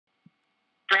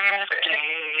draft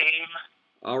game.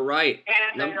 All right.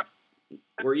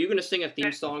 Were you going to sing a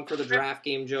theme song for the draft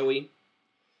game, Joey?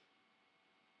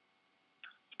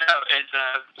 No, it's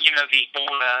the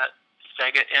old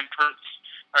Sega inputs,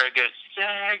 or it goes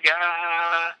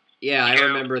Sega. Yeah, I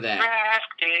remember that.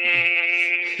 Draft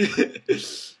game.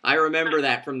 I remember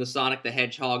that from the Sonic the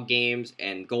Hedgehog games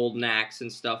and Golden Axe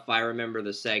and stuff. I remember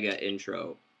the Sega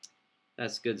intro.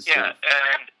 That's good stuff. Yeah,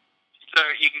 and so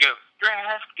you can go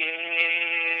draft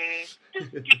game.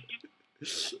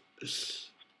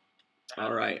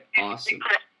 All right, awesome.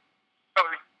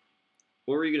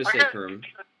 What were you going to say, Kerm?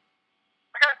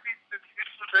 I got these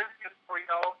statistics for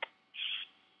y'all.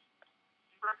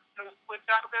 When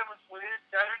Alabama's win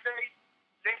Saturday,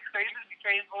 Nick Saban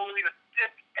became only the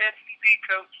 5th SEC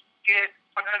coach to get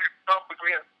 100 conference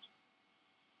wins.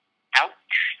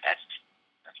 Ouch! That's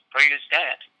a pretty good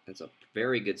stat. That's a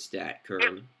very good stat,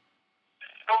 Kerm.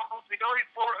 The only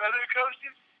 4 other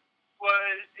coaches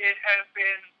have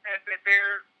been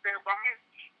Bear Bryant,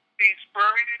 Steve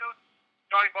Spurrier,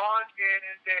 Johnny Bonds,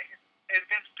 and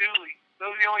Vince Dooley.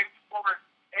 Those are the only 4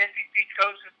 SEC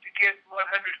coaches to get 100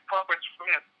 conference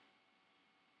wins.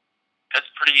 That's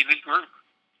a pretty elite group.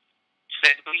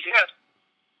 Yes.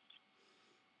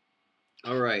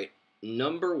 All right.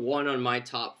 Number 1 on my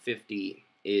top 50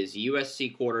 is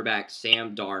USC quarterback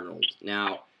Sam Darnold.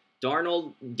 Now,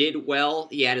 Darnold did well.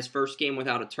 He had his first game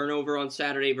without a turnover on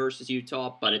Saturday versus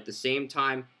Utah, but at the same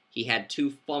time, he had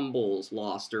 2 fumbles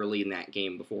lost early in that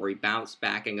game before he bounced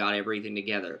back and got everything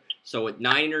together. So with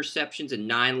 9 interceptions and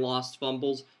 9 lost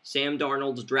fumbles, Sam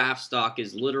Darnold's draft stock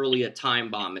is literally a time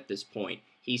bomb at this point.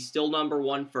 He's still number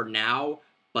 1 for now,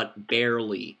 but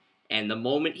barely. And the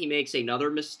moment he makes another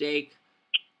mistake,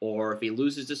 or if he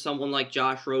loses to someone like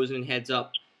Josh Rosen heads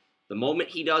up, the moment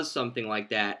he does something like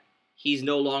that, he's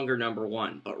no longer number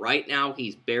 1. But right now,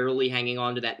 he's barely hanging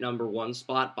on to that number 1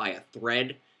 spot by a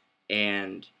thread.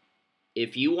 And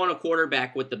if you want a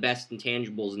quarterback with the best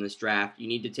intangibles in this draft, you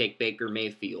need to take Baker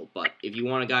Mayfield. But if you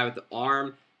want a guy with the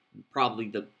arm, probably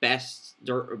the best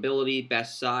durability,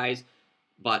 best size,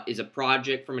 but is a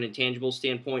project from an intangible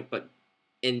standpoint, but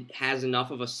has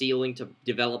enough of a ceiling to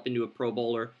develop into a Pro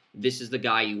Bowler, this is the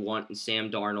guy you want in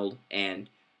Sam Darnold. And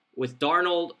with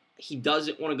Darnold, he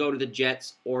doesn't want to go to the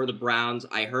Jets or the Browns.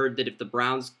 I heard that if the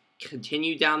Browns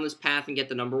continue down this path and get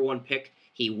the number 1 pick,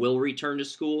 he will return to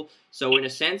school. So in a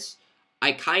sense,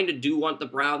 I kind of do want the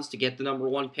Browns to get the number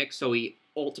 1 pick so he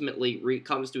ultimately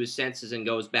comes to his senses and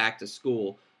goes back to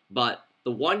school. But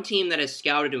the one team that has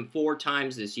scouted him 4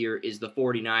 times this year is the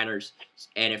 49ers.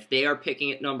 And if they are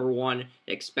picking at number 1,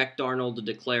 expect Darnold to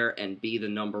declare and be the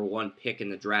number 1 pick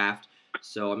in the draft.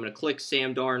 So I'm going to click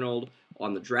Sam Darnold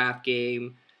on the draft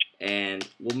game, and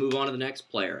we'll move on to the next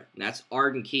player. And that's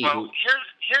Arden Key. Well,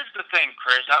 here's the thing,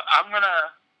 Chris. I'm going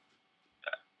to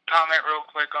comment real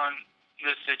quick on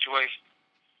this situation.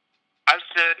 I've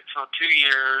said for 2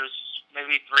 years,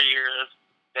 maybe 3 years,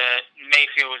 that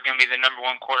Mayfield was going to be the number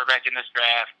 1 quarterback in this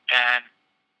draft, and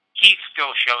he's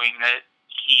still showing that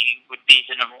he would be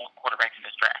the number 1 quarterback in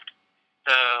this draft.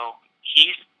 So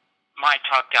he's my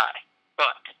top guy.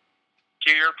 But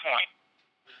to your point,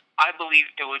 I believe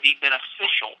it would be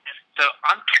beneficial. So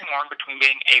I'm torn between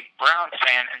being a Browns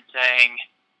fan and saying,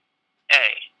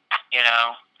 hey,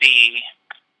 the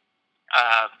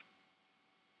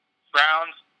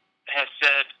Browns have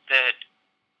said that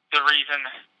the reason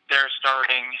they're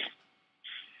starting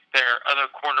their other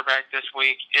quarterback this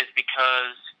week is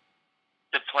because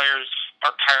the players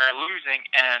are tired of losing,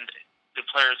 and the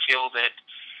players feel that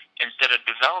instead of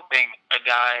developing a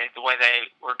guy the way they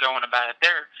were going about it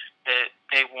there, that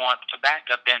they want a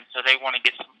backup in, so they want to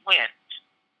get some wins.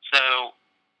 So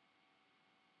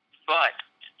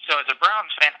as a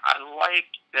Browns fan, I like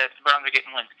that the Browns are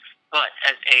getting wins. But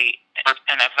as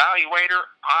an evaluator,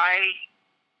 I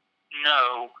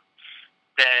know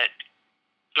that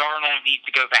Darnold needs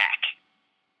to go back.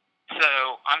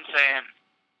 So I'm saying,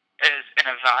 as an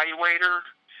evaluator,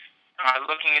 am I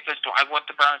looking at this? Do I want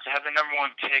the Browns to have the number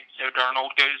 1 pick so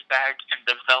Darnold goes back and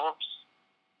develops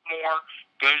more,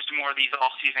 goes to more of these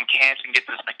off-season camps and gets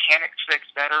his mechanics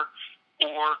fixed better?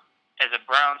 Or, as a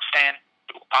Browns fan,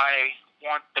 do I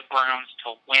want the Browns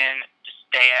to win to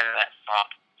stay out of that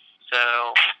spot? So,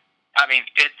 I mean,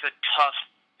 it's a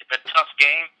tough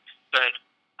game, but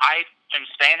I am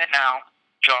saying it now.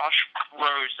 Josh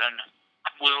Rosen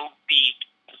will beat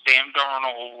Sam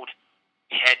Darnold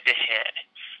head-to-head.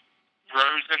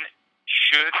 Rosen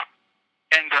should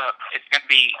end up, it's going to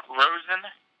be Rosen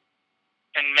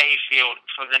and Mayfield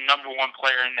for the number 1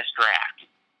 player in this draft.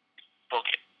 Book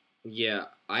it. Yeah,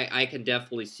 I can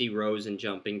definitely see Rosen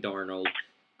jumping Darnold.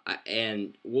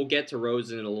 And we'll get to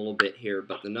Rosen in a little bit here,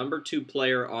 but the number 2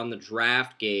 player on the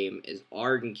draft game is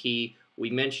Arden Key. We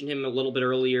mentioned him a little bit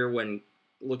earlier when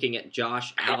looking at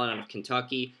Josh Allen of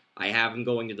Kentucky. I have him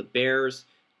going to the Bears,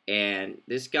 and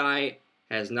this guy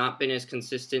has not been as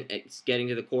consistent at getting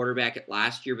to the quarterback at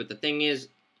last year, but the thing is,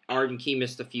 Arden Key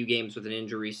missed a few games with an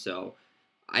injury, so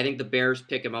I think the Bears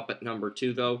pick him up at number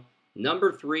 2, though.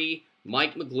 Number 3,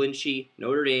 Mike McGlinchey,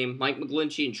 Notre Dame. Mike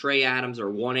McGlinchey and Trey Adams are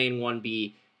 1A and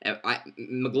 1B.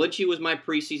 McGlinchey was my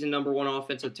preseason number 1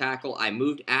 offensive tackle. I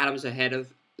moved Adams ahead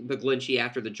of McGlinchey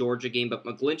after the Georgia game, but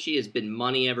McGlinchey has been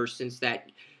money ever since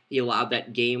that he allowed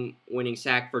that game-winning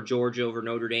sack for Georgia over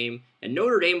Notre Dame. And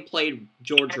Notre Dame played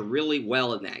Georgia really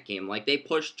well in that game. Like, they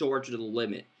pushed Georgia to the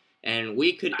limit. And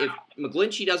we could, if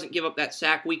McGlinchey doesn't give up that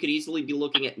sack, we could easily be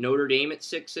looking at Notre Dame at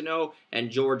 6-0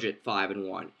 and Georgia at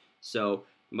 5-1. So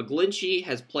McGlinchey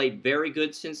has played very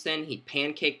good since then. He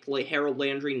pancaked Harold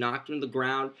Landry, knocked him to the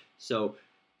ground. So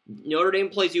Notre Dame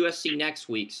plays USC next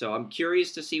week, so I'm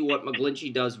curious to see what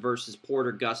McGlinchey does versus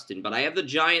Porter Gustin. But I have the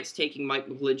Giants taking Mike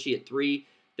McGlinchey at 3.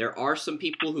 There are some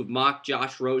people who've mocked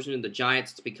Josh Rosen and the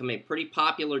Giants to become a pretty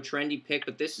popular, trendy pick,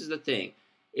 but this is the thing.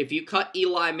 If you cut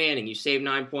Eli Manning, you save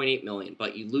 $9.8 million,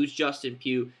 but you lose Justin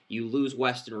Pugh, you lose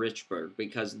Weston Richburg,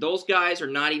 because those guys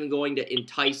are not even going to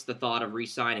entice the thought of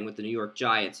re-signing with the New York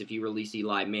Giants if you release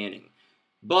Eli Manning.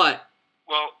 But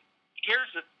well, here's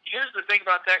the thing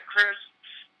about that, Chris,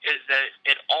 is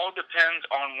that it all depends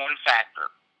on one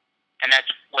factor, and that's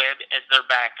Webb as their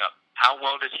backup. How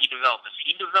well does he develop? If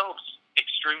he develops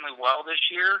extremely well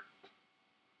this year,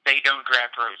 they don't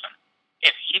draft Rosen.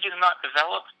 If he does not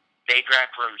develop, they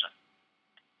draft Rosen.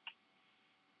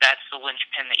 That's the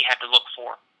linchpin that you have to look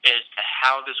for, is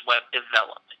how does Webb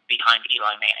develop behind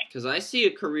Eli Manning. Because I see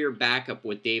a career backup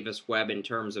with Davis Webb in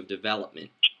terms of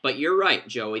development. But you're right,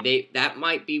 Joey. That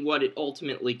might be what it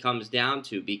ultimately comes down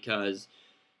to, because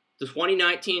the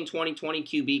 2019-2020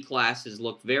 QB classes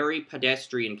look very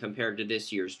pedestrian compared to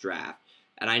this year's draft.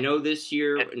 And I know this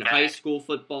year in high school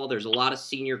football, there's a lot of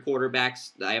senior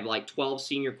quarterbacks. I have like 12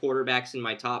 senior quarterbacks in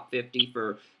my top 50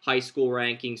 for high school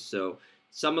rankings. So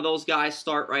some of those guys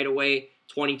start right away.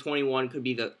 2021 could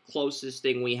be the closest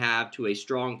thing we have to a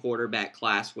strong quarterback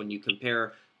class when you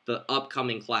compare the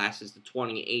upcoming classes to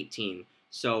 2018.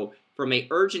 So from a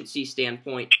urgency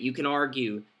standpoint, you can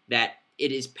argue that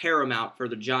it is paramount for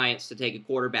the Giants to take a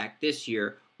quarterback this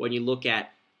year when you look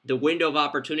at the window of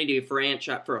opportunity for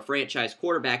a franchise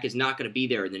quarterback is not going to be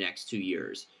there in the next 2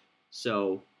 years.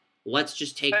 So let's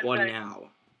just take one now.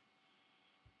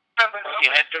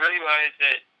 You have to realize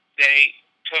that they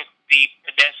took the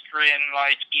pedestrian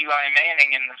like Eli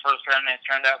Manning in the first round, and it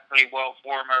turned out pretty well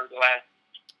for him over the last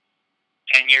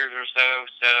 10 years or so.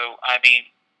 So, I mean,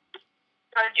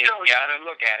 you got to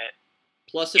look at it.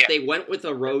 Plus, if they went with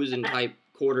a Rosen-type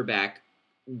quarterback,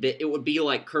 it would be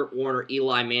like Kurt Warner,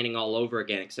 Eli Manning all over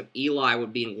again, except Eli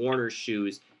would be in Warner's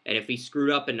shoes, and if he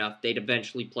screwed up enough, they'd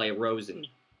eventually play Rosen.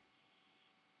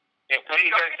 Yeah, what do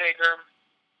you guys say, Herm?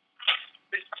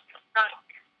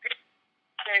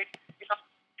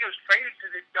 He was traded to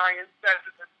the Giants as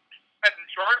a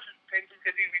Chargers pick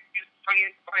because he refused to play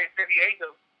in San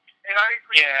Diego. And I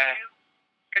agree with you.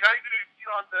 And I agree with you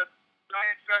on the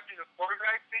Giants drafting a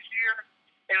quarterback this year,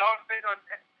 and also on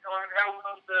how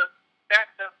well they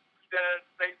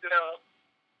develop.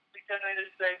 Because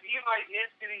Eli is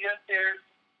getting up there.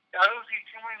 I don't see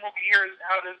too many more years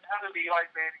out of Eli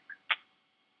Manning.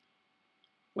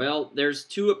 Well, there's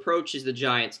two approaches the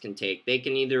Giants can take. They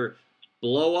can either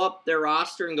blow up their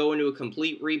roster and go into a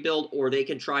complete rebuild, or they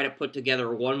can try to put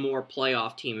together one more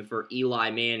playoff team for Eli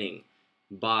Manning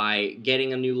by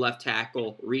getting a new left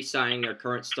tackle, re-signing their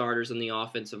current starters on the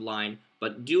offensive line.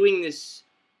 But doing this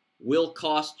will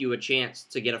cost you a chance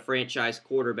to get a franchise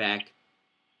quarterback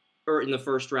in the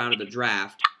first round of the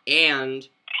draft, and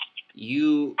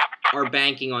you are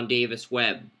banking on Davis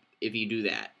Webb if you do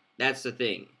that. That's the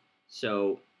thing.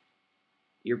 So,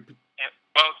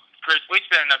 well, Chris, we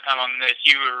spent enough time on this.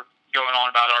 You were going on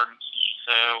about Arden Key,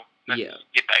 so let's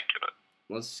get back to it.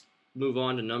 Let's move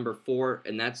on to number 4,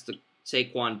 and that's the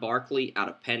Saquon Barkley out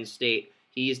of Penn State.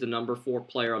 He is the number 4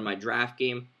 player on my draft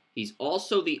game. He's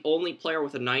also the only player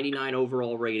with a 99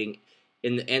 overall rating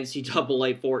in the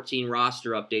NCAA 14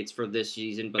 roster updates for this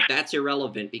season, but that's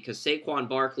irrelevant because Saquon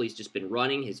Barkley's just been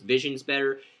running. His vision's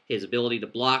better. His ability to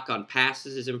block on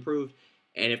passes is improved.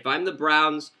 And if I'm the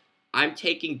Browns, I'm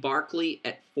taking Barkley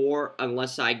at 4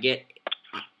 unless I get...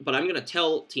 But I'm going to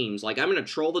tell teams, like I'm going to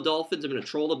troll the Dolphins, I'm going to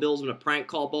troll the Bills, I'm going to prank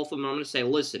call both of them, I'm going to say,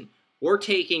 listen, we're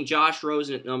taking Josh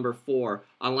Rosen at number 4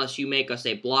 unless you make us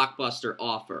a blockbuster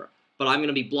offer. But I'm going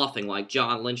to be bluffing like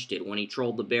John Lynch did when he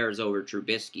trolled the Bears over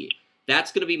Trubisky.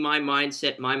 That's going to be my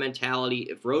mindset, my mentality.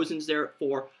 If Rosen's there at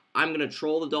 4, I'm going to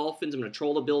troll the Dolphins. I'm going to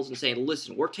troll the Bills and say,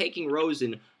 listen, we're taking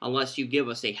Rosen unless you give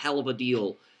us a hell of a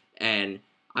deal. And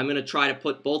I'm going to try to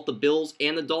put both the Bills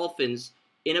and the Dolphins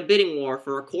in a bidding war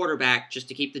for a quarterback just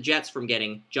to keep the Jets from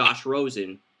getting Josh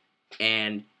Rosen.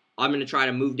 And I'm going to try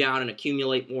to move down and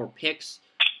accumulate more picks.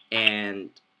 And,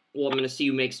 well, I'm going to see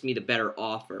who makes me the better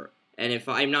offer. And if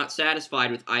I'm not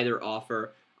satisfied with either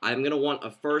offer, I'm going to want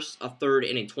a first, a third,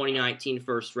 and a 2019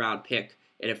 first-round pick.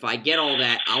 And if I get all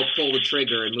that, I'll pull the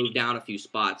trigger and move down a few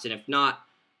spots. And if not,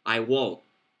 I won't.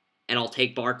 And I'll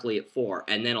take Barkley at 4.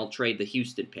 And then I'll trade the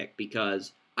Houston pick.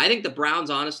 Because I think the Browns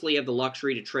honestly have the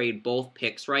luxury to trade both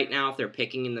picks right now if they're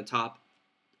picking in the top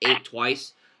 8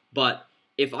 twice. But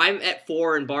if I'm at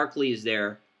 4 and Barkley is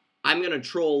there, I'm going to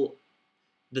troll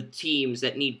the teams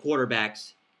that need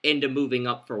quarterbacks into moving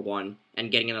up for one and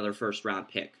getting another first-round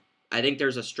pick. I think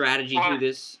there's a strategy to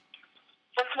this.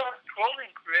 That's not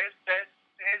trolling, Chris. That's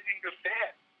hedging your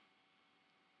bet.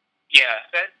 Yeah,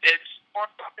 That's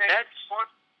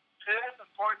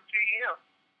important to you.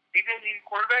 He didn't need a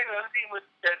quarterback. The other team was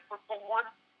desperate for one.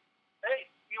 Hey,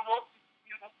 you want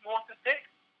the pick?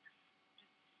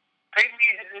 Pay me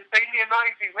a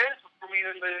 90 minutes for me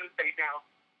to stay down.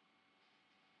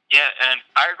 Yeah, and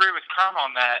I agree with Kerm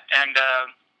on that. And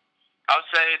I'll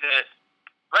say that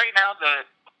right now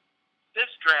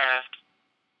this draft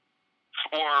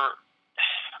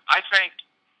I think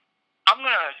I'm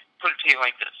going to put it to you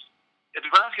like this. If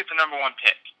the Browns get the number 1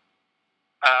 pick,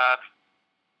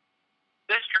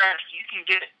 this draft, you can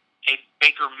get a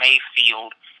Baker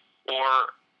Mayfield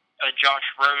or a Josh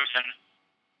Rosen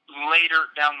later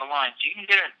down the line. So you can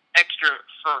get an extra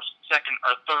first, second,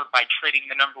 or third by trading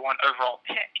the number 1 overall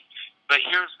pick. But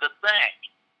here's the thing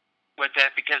with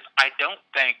that, because I don't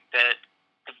think that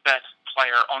the best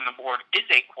player on the board is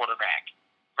a quarterback.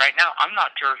 Right now, I'm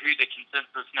not sure who the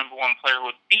consensus number 1 player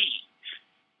would be.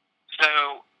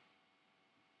 So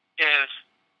if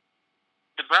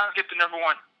the Browns get the number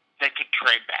 1, they could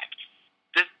trade back.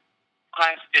 This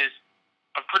class is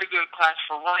a pretty good class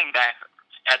for running back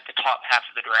at the top half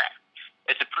of the draft.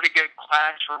 It's a pretty good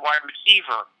class for wide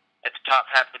receiver at the top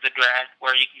half of the draft,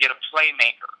 where you can get a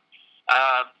playmaker.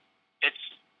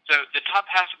 So the top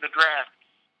half of the draft,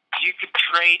 you could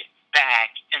trade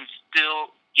back and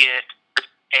still get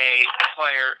a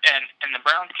player, and in the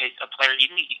Browns case, a player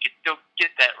you need. You could still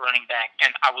get that running back,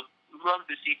 and I would love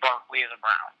to see Barkley as a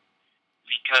Brown,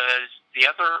 because the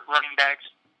other running backs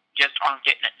just aren't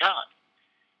getting it done.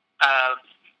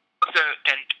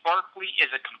 And Barkley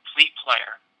is a complete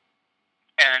player.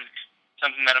 And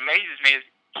something that amazes me is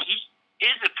he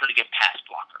is a pretty good pass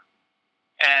blocker.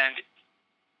 And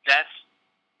that's,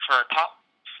 for a top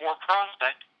 4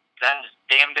 prospect, that is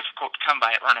damn difficult to come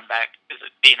by at running back, is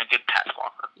it being a good pass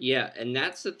blocker. Yeah, and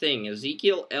that's the thing.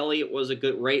 Ezekiel Elliott was a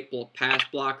good pass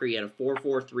blocker. He had a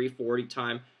 4.4 3.40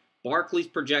 time. Barkley's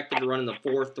projected to run in the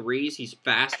 4.3s. He's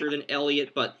faster than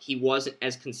Elliott, but he wasn't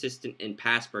as consistent in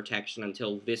pass protection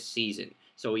until this season.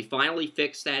 So he finally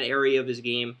fixed that area of his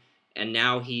game, and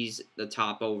now he's the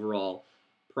top overall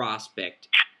prospect.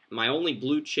 My only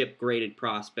blue chip graded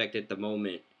prospect at the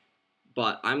moment.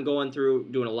 But I'm going through,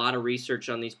 doing a lot of research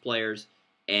on these players,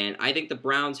 and I think the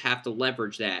Browns have to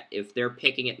leverage that. If they're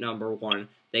picking at number 1,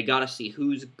 they got to see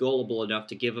who's gullible enough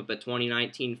to give up a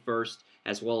 2019 first,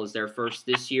 as well as their first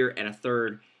this year and a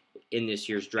third in this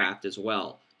year's draft as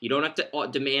well. You don't have to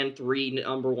demand 3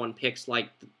 number 1 picks like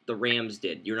the Rams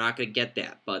did. You're not going to get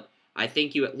that, but I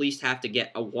think you at least have to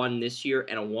get a 1 this year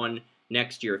and a 1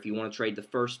 next year if you want to trade the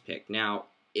first pick. Now,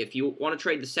 if you want to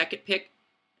trade the second pick,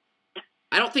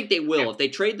 I don't think they will. If they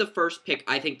trade the first pick,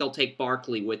 I think they'll take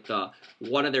Barkley with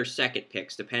one of their second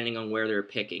picks, depending on where they're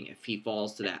picking, if he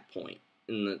falls to that point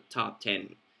in the top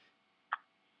 10.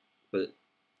 But,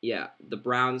 yeah, the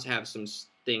Browns have some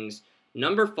things.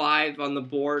 Number 5 on the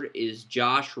board is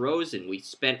Josh Rosen. We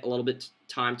spent a little bit of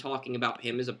time talking about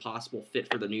him as a possible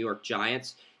fit for the New York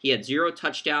Giants. He had 0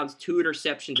 touchdowns, 2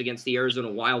 interceptions against the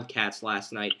Arizona Wildcats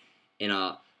last night in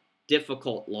a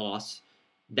difficult loss.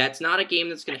 That's not a game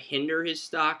that's going to hinder his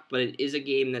stock, but it is a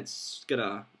game that's going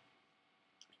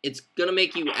to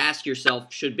make you ask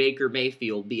yourself, should Baker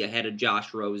Mayfield be ahead of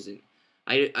Josh Rosen?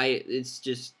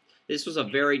 This was a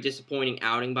very disappointing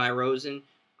outing by Rosen.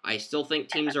 I still think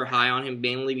teams are high on him,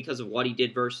 mainly because of what he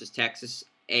did versus Texas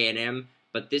A&M,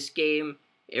 but this game,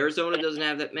 Arizona doesn't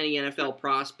have that many NFL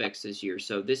prospects this year,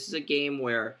 so this is a game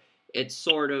where you're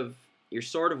sort of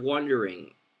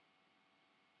wondering.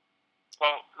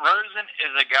 Well, Rosen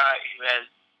is a guy who has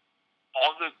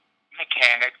all the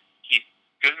mechanics. He's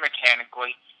good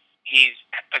mechanically. He's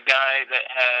a guy that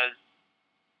has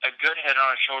a good head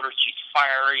on his shoulders. He's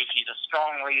fiery. He's a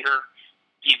strong leader.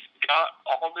 He's got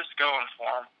all this going for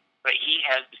him, but he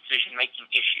has decision-making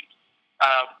issues.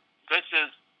 This is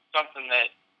something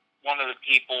that one of the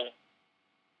people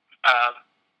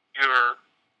who are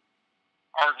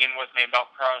arguing with me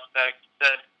about prospects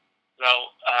said,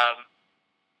 well,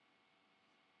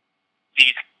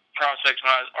 these prospects,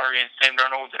 when I was arguing Sam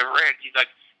Darnold, they were red. He's like,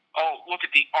 oh, look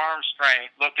at the arm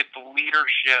strength, look at the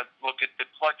leadership, look at the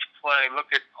clutch play,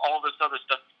 look at all this other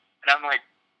stuff. And I'm like,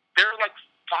 there are like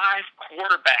 5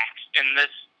 quarterbacks in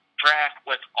this draft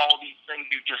with all these things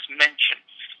you just mentioned.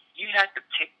 You have to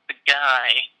pick the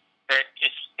guy that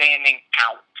is standing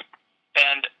out.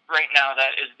 And right now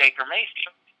that is Baker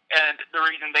Mayfield. And the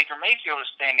reason Baker Mayfield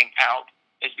is standing out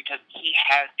is because he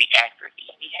has the accuracy.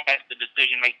 He has the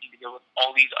decision-making to go with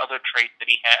all these other traits that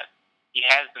he has. He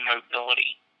has the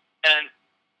mobility. And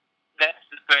that's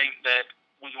the thing that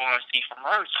we want to see from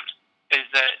Rosen, is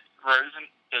that Rosen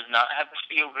does not have the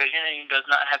field vision and he does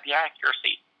not have the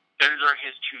accuracy. Those are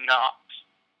his 2 knocks.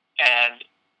 And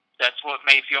that's what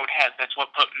Mayfield has. That's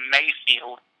what put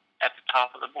Mayfield at the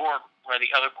top of the board where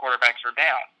the other quarterbacks are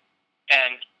down.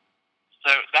 And so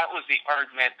that was the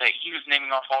argument that he was naming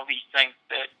off all these things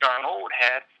that Darnold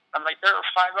had. I'm like, there are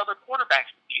 5 other quarterbacks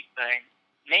with these things.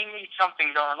 Name me something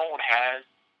Darnold has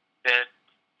that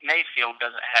Mayfield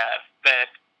doesn't have, that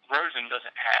Rosen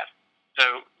doesn't have.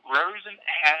 So Rosen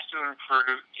has to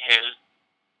improve his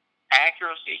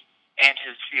accuracy and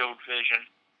his field vision.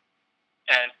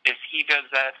 And if he does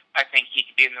that, I think he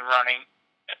could be in the running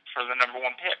for the number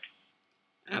 1 pick.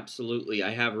 Absolutely.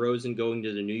 I have Rosen going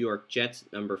to the New York Jets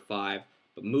at number 5.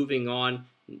 But moving on,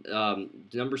 the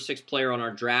number 6 player on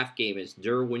our draft game is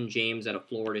Derwin James out of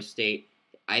Florida State.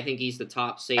 I think he's the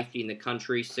top safety in the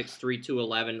country, 6'3",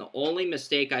 211. The only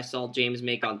mistake I saw James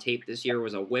make on tape this year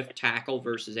was a whiff tackle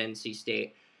versus NC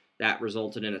State. That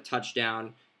resulted in a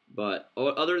touchdown. But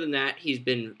other than that, he's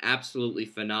been absolutely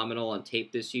phenomenal on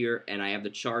tape this year, and I have the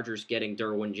Chargers getting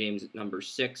Derwin James at number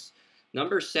 6.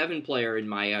 Number 7 player in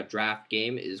my draft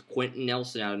game is Quentin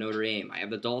Nelson out of Notre Dame. I have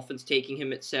the Dolphins taking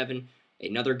him at 7.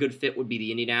 Another good fit would be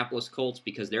the Indianapolis Colts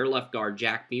because their left guard,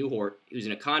 Jack Mewhort, who's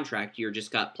in a contract year,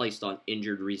 just got placed on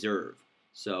injured reserve.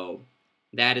 So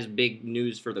that is big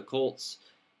news for the Colts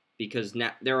because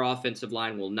their offensive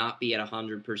line will not be at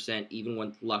 100% even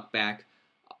with Luck back,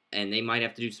 and they might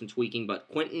have to do some tweaking. But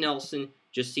Quentin Nelson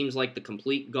just seems like the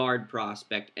complete guard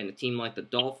prospect, and a team like the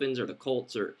Dolphins or the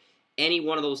Colts or any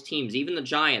one of those teams, even the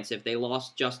Giants, if they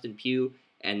lost Justin Pugh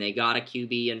and they got a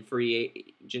QB in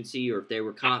free agency, or if they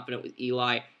were confident with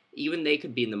Eli, even they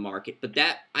could be in the market. But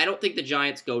I don't think the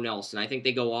Giants go Nelson. I think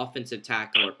they go offensive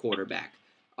tackle or quarterback.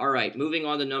 All right, moving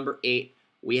on to number 8,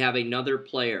 we have another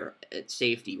player at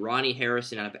safety, Ronnie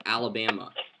Harrison out of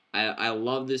Alabama. I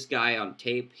love this guy on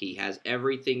tape. He has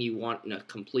everything you want in a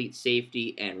complete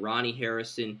safety, and Ronnie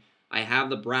Harrison, I have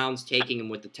the Browns taking him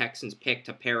with the Texans pick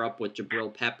to pair up with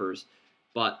Jabril Peppers.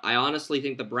 But I honestly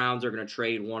think the Browns are going to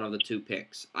trade one of the 2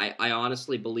 picks. I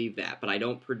honestly believe that, but I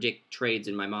don't predict trades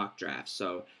in my mock draft.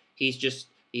 So he's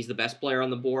the best player on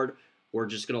the board. We're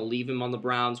just going to leave him on the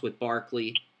Browns with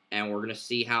Barkley, and we're going to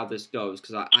see how this goes.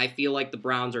 Because I feel like the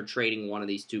Browns are trading one of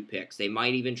these 2 picks. They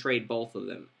might even trade both of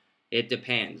them. It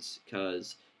depends.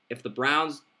 Because if the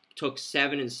Browns took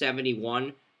 7 and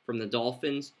 71 from the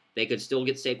Dolphins, they could still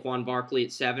get Saquon Barkley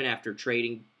at 7 after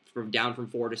trading down from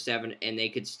 4 to 7, and they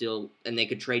could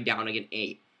trade down again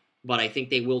 8. But I think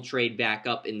they will trade back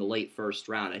up in the late first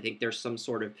round. I think there's some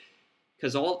sort of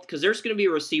because there's going to be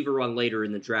a receiver run later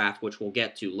in the draft, which we'll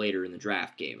get to later in the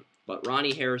draft game. But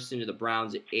Ronnie Harrison to the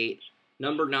Browns at 8.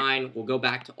 Number 9, we'll go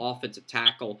back to offensive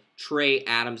tackle. Trey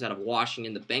Adams out of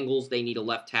Washington. The Bengals, they need a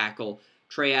left tackle.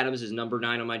 Trey Adams is number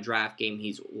 9 on my draft game.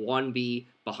 He's 1B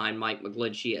behind Mike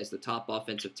McGlinchey as the top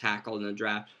offensive tackle in the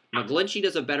draft. McGlinchey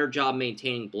does a better job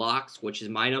maintaining blocks, which is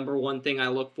my number 1 thing I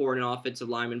look for in an offensive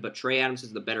lineman, but Trey Adams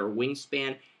is the better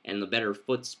wingspan and the better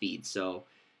foot speed. So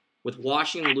with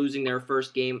Washington losing their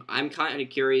first game, I'm kind of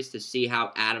curious to see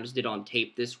how Adams did on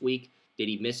tape this week. Did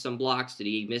he miss some blocks? Did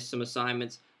he miss some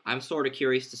assignments? I'm sort of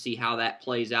curious to see how that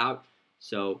plays out.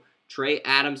 So Trey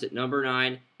Adams at number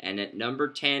 9, and at number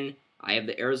 10, I have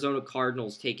the Arizona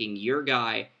Cardinals taking your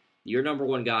number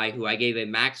 1 guy, who I gave a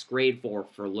max grade for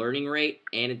learning rate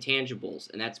and intangibles,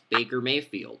 and that's Baker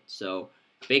Mayfield. So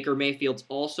Baker Mayfield's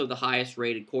also the highest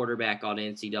rated quarterback on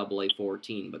NCAA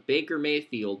 14. But Baker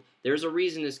Mayfield, there's a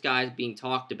reason this guy's being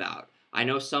talked about. I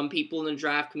know some people in the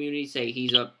draft community say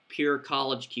he's a pure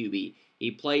college QB. He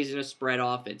plays in a spread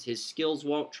offense. His skills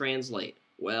won't translate.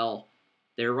 Well,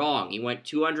 they're wrong. He went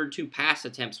 202 pass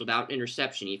attempts without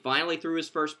interception. He finally threw his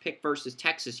first pick versus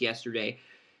Texas yesterday,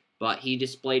 but he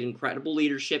displayed incredible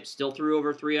leadership, still threw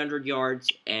over 300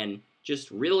 yards, and just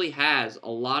really has a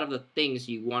lot of the things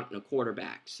you want in a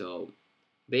quarterback. So,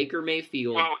 Baker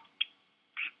Mayfield. Well,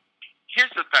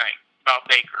 here's the thing about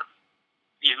Baker.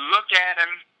 You look at him,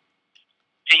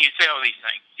 and you say all these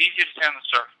things. It's easy to say on the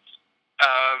surface.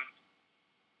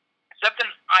 Something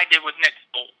I did with Nick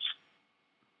Foles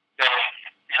that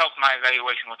helped my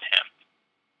evaluation with him.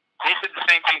 They did the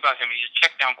same thing about him. He's a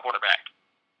check-down quarterback.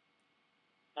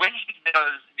 When he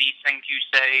does these things you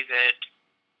say that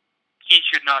he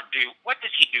should not do, what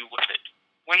does he do with it?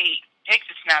 When he takes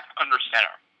a snap under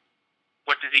center,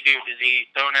 what does he do? Does he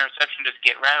throw an interception? Does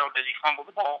he get rattled? Does he fumble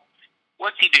the ball?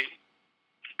 What's he do?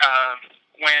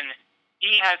 When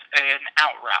he has an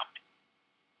out route,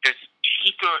 does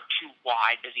he throw it too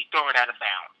wide? Does he throw it out of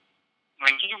bounds?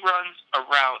 When he runs a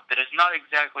route that is not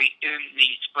exactly in the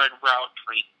spread route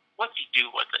tree, what's he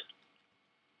do with it?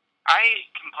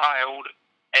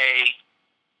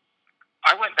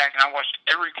 I went back and I watched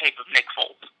every tape of Nick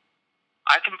Foles.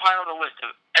 I compiled a list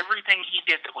of everything he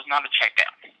did that was not a check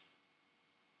down.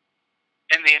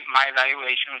 And then my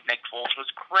evaluation of Nick Foles was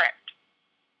correct.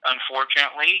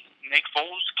 Unfortunately, Nick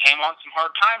Foles came on some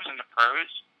hard times in the pros.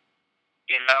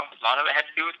 You know, a lot of it had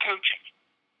to do with coaching.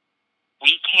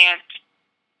 We can't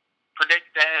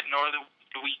predict that, nor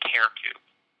do we care to.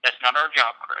 That's not our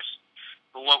job, Chris.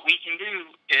 But what we can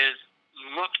do is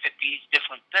look at these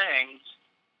different things,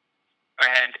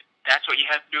 and that's what you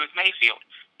have to do with Mayfield.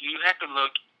 You have to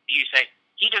look, you say,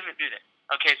 he doesn't do that.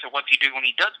 Okay, so what's he do when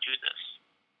he does do this?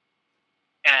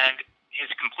 And his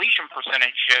completion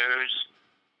percentage shows,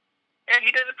 and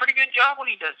he does a pretty good job when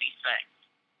he does these things.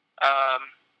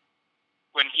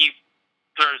 When he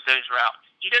throws those routes,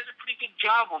 he does a pretty good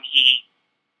job when he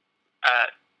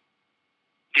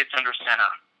gets under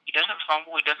center. He doesn't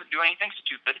fumble. He doesn't do anything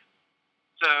stupid.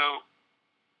 So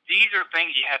these are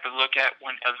things you have to look at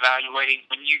when evaluating.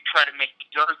 When you try to make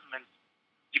these arguments,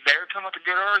 you better come up with a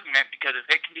good argument, because if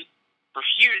it can be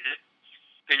refuted,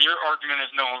 then your argument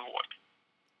is null and void.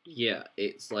 Yeah,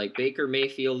 it's like Baker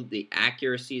Mayfield, the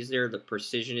accuracy is there, the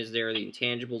precision is there, the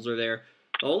intangibles are there.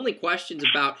 The only questions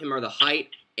about him are the height,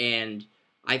 and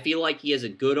I feel like he has a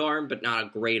good arm, but not a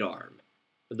great arm.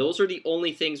 But those are the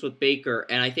only things with Baker,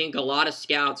 and I think a lot of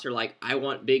scouts are like, I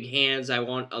want big hands, I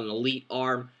want an elite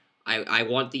arm, I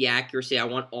want the accuracy, I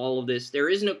want all of this. There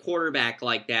isn't a quarterback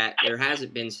like that. There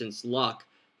hasn't been since Luck,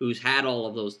 who's had all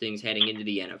of those things heading into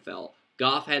the NFL.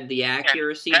 Goff had the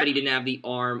accuracy, but he didn't have the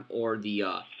arm or the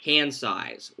hand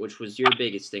size, which was your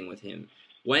biggest thing with him.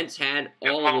 Wentz had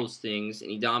all of those things,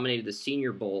 and he dominated the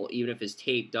Senior Bowl, even if his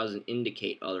tape doesn't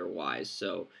indicate otherwise.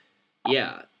 So,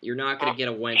 yeah, you're not going to get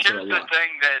a Wentz or a Luck. Here's the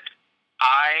thing that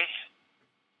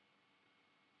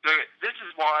this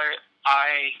is why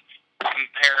I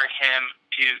compare him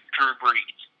to Drew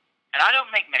Brees. And I don't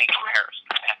make many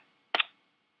comparisons.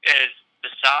 Is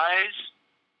the size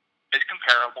is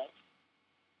comparable.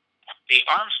 The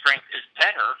arm strength is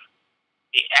better.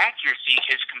 The accuracy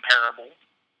is comparable.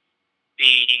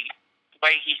 The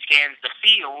way he scans the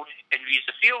field and views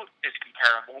the field is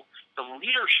comparable. The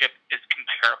leadership is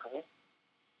comparable.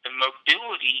 The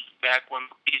mobility back when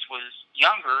Brees was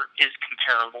younger is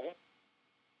comparable.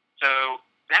 So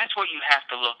that's what you have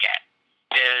to look at.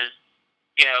 Is,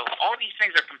 you know, all these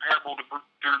things are comparable to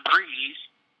Drew Brees.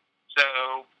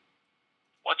 So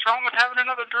what's wrong with having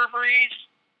another Drew Brees?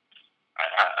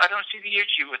 I don't see the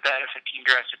issue with that if a team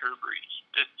drafts a Drew Brees.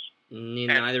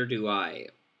 Neither do I.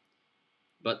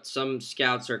 But some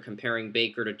scouts are comparing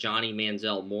Baker to Johnny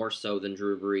Manziel more so than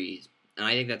Drew Brees. And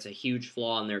I think that's a huge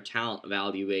flaw in their talent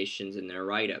evaluations and their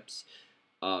write-ups.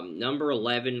 Number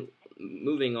 11,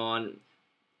 moving on,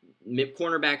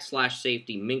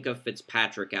 cornerback/safety Minkah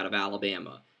Fitzpatrick out of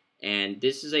Alabama. And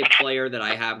this is a player that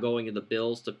I have going to the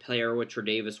Bills to pair with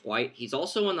Tre'Davious White. He's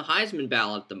also on the Heisman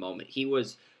ballot at the moment. He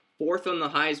was 4th on the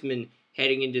Heisman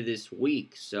heading into this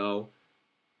week. So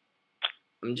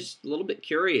I'm just a little bit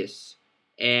curious.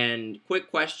 And quick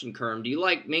question, Kerm. Do you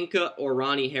like Minkah or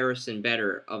Ronnie Harrison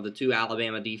better of the two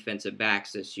Alabama defensive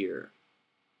backs this year?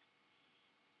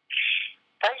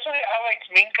 Personally, I like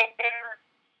Minkah better,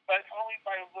 but only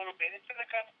by a little bit. It's going to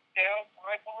come down,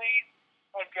 I believe,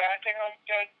 on drafting them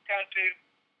down to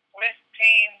which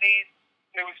team needs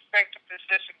their respective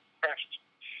position first.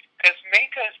 Because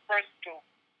Minkah is versatile.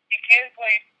 He can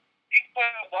play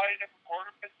a lot of different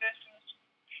quarter positions.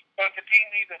 But if the team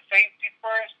needs a safety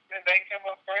first, and they come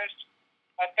up first,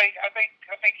 I think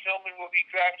Hillman will be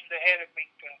drafted ahead of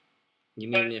Minkah.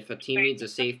 You mean if a team needs a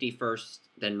safety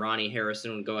first, then Ronnie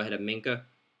Harrison would go ahead of Minkah?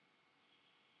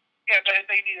 Yeah, but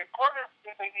if they need a corner,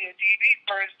 if they need a DB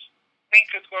first,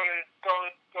 Minkah's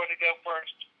going to go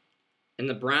first. And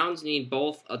the Browns need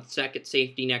both a second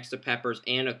safety next to Peppers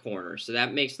and a corner. So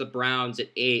that makes the Browns at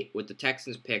 8 with the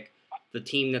Texans pick the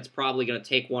team that's probably going to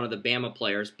take one of the Bama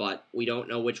players, but we don't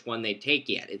know which one they take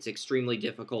yet. It's extremely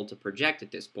difficult to project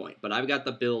at this point. But I've got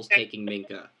the Bills taking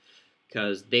Minka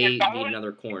because they need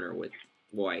another corner with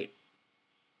White.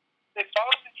 If I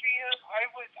was the GM, I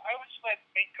would select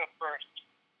Minka first.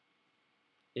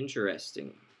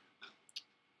 Interesting.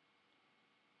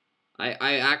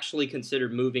 I actually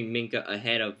considered moving Minka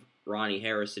ahead of Ronnie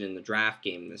Harrison in the draft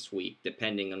game this week,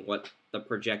 depending on what the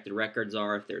projected records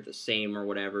are, if they're the same or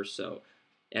whatever. So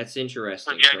that's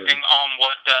interesting. Projecting on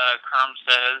what Kerm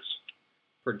says.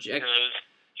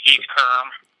 He's Kerm.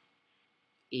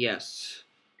 Yes.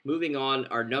 Moving on,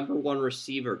 our number 1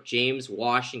 receiver, James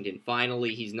Washington.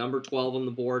 Finally, he's number 12 on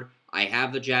the board. I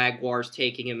have the Jaguars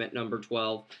taking him at number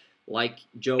 12. Like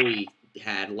Joey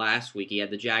had last week, he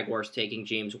had the Jaguars taking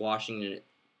James Washington at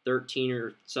 13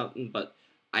 or something, but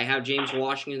I have James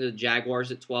Washington to the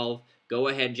Jaguars at 12. Go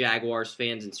ahead, Jaguars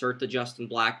fans, insert the Justin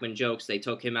Blackmon jokes. They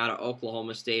took him out of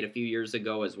Oklahoma State a few years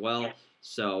ago as well.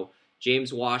 So,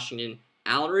 James Washington.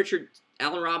 Allen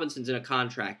Robinson's in a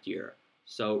contract year.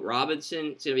 So,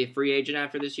 Robinson's going to be a free agent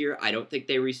after this year. I don't think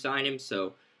they re-sign him,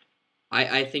 so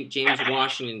I think James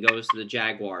Washington goes to the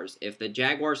Jaguars. If the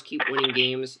Jaguars keep winning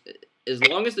games, as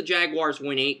long as the Jaguars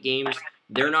win 8 games,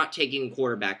 they're not taking a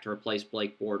quarterback to replace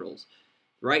Blake Bortles.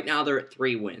 Right now, they're at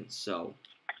 3 wins, so,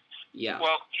 yeah.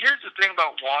 Well, here's the thing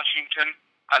about Washington.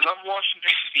 I love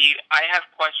Washington's speed. I have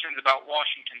questions about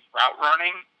Washington's route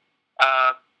running,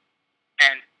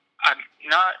 and I'm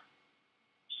not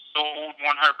sold 100%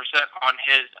 on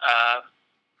his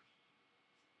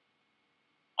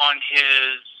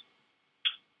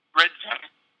red zone.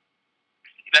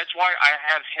 That's why I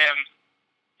have him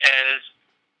as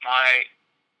my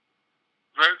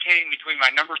rotating between my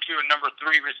number 2 and number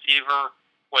 3 receiver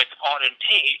with Auden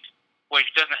Tate, which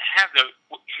doesn't have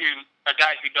a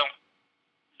guy who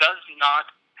does not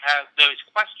have those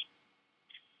questions.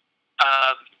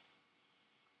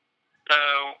 So,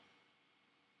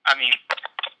 I mean,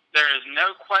 there is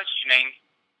no questioning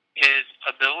his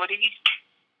ability,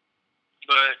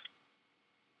 but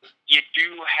you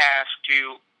do have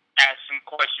to ask some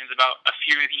questions about a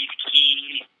few of these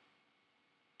key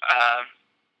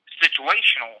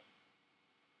situational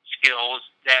skills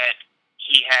that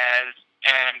he has,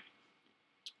 and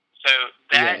so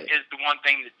that is the one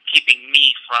thing that's keeping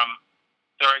me from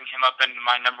throwing him up into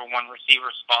my number 1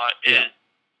 receiver spot is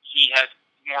he has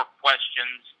more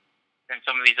questions than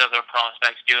some of these other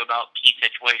prospects do about key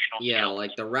situational skills.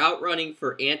 Like the route running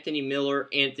for Anthony Miller,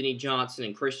 Anthony Johnson,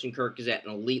 and Christian Kirk is at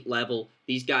an elite level.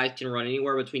 These guys can run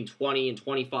anywhere between 20 and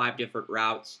 25 different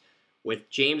routes. With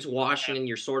James Washington,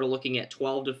 you're sort of looking at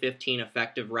 12 to 15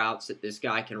 effective routes that this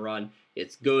guy can run.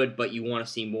 It's good, but you want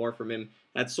to see more from him.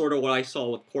 That's sort of what I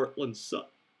saw with Cortland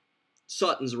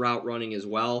Sutton's route running as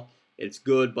well. It's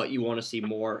good, but you want to see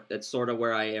more. That's sort of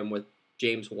where I am with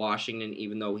James Washington,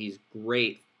 even though he's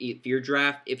great. If you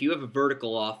have a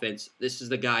vertical offense, this is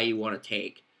the guy you want to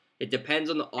take. It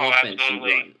depends on the offense you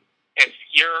run. If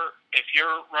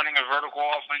you're running a vertical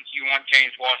offense, you want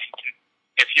James Washington.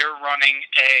 If you're running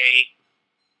a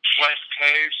West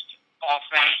Coast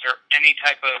offense or any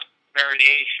type of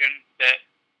variation that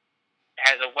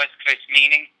has a West Coast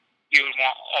meaning, you would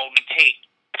want Auden Tate.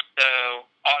 So,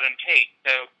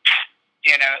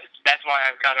 that's why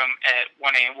I've got him at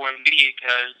 1A and 1B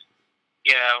because,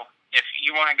 if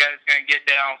you want a guy that's going to get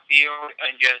downfield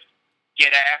and just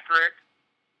get after it,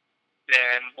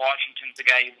 then Washington's the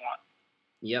guy you want.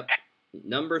 Yep.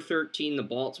 Number 13, the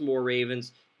Baltimore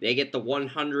Ravens. They get the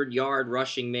 100-yard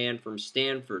rushing man from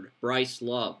Stanford, Bryce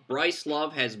Love. Bryce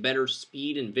Love has better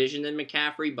speed and vision than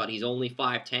McCaffrey, but he's only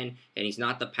 5'10", and he's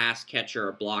not the pass catcher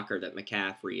or blocker that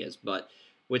McCaffrey is. But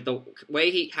with the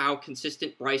way how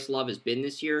consistent Bryce Love has been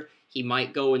this year, he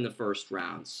might go in the first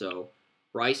round. So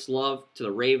Bryce Love to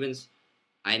the Ravens.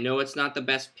 I know it's not the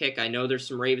best pick. I know there's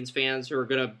some Ravens fans who are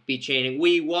going to be chanting,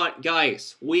 "We want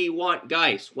Geis! We want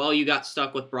Geis!" Well, you got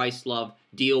stuck with Bryce Love.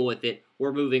 Deal with it.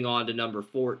 We're moving on to number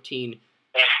 14,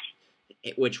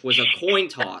 which was a coin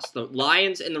toss. The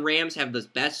Lions and the Rams have the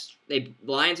best.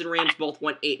 Lions and Rams both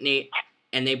went 8-8,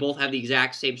 and they both have the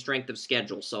exact same strength of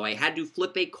schedule. So I had to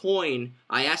flip a coin.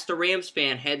 I asked a Rams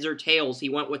fan, heads or tails. He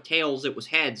went with tails. It was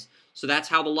heads. So that's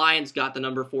how the Lions got the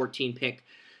number 14 pick.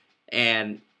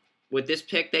 And with this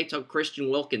pick, they took Christian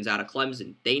Wilkins out of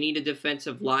Clemson. They need a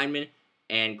defensive lineman,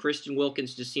 and Christian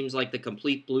Wilkins just seems like the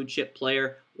complete blue-chip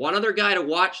player. One other guy to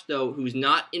watch, though, who's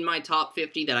not in my top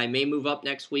 50 that I may move up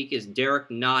next week is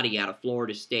Derek Nottie out of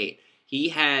Florida State. He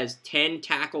has 10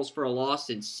 tackles for a loss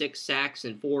and 6 sacks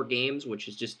in 4 games, which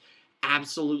is just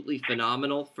absolutely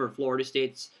phenomenal for Florida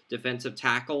State's defensive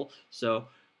tackle. So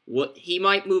he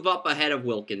might move up ahead of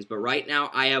Wilkins, but right now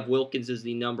I have Wilkins as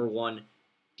the number one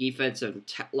defensive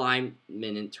lineman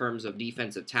in terms of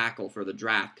defensive tackle for the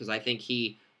draft, because I think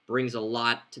he brings a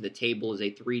lot to the table as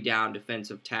a 3-down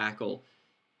defensive tackle.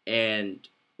 And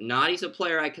Nadi's a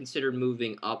player I considered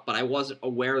moving up, but I wasn't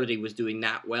aware that he was doing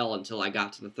that well until I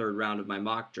got to the third round of my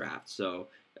mock draft. So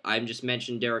I just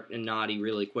mentioned Derek and Nadi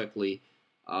really quickly.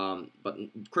 But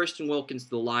Christian Wilkins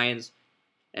to the Lions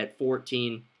at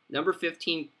 14. Number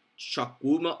 15,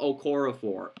 Chukwuma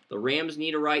Okorafor. The Rams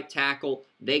need a right tackle.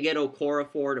 They get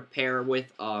Okorafor to pair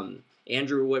with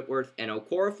Andrew Whitworth, and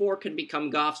Okorafor can become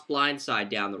Goff's blindside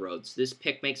down the road. So this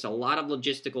pick makes a lot of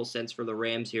logistical sense for the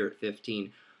Rams here at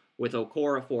 15, with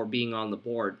Okorafor being on the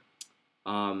board.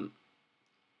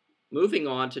 Moving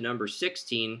on to number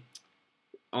 16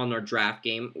 on their draft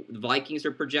game, the Vikings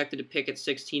are projected to pick at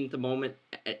 16 at the moment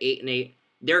at 8-8.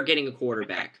 They're getting a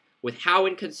quarterback. With how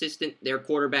inconsistent their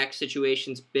quarterback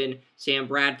situation's been, Sam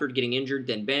Bradford getting injured,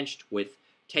 then benched, with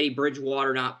Teddy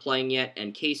Bridgewater not playing yet,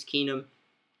 and Case Keenum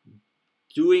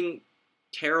doing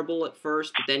terrible at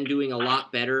first, but then doing a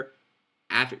lot better.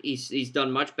 After he's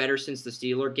done much better since the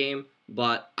Steeler game,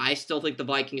 but I still think the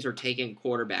Vikings are taking a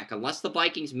quarterback. Unless the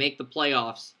Vikings make the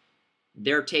playoffs,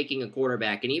 they're taking a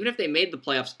quarterback. And even if they made the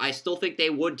playoffs, I still think they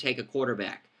would take a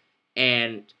quarterback.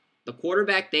 And the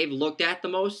quarterback they've looked at the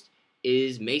most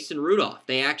is Mason Rudolph.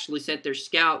 They actually sent their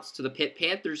scouts to the Pitt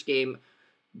Panthers game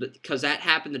because that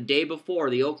happened the day before.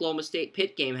 The Oklahoma State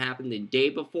Pitt game happened the day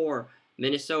before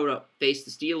Minnesota faced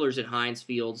the Steelers at Heinz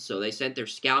Field. So they sent their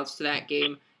scouts to that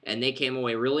game, and they came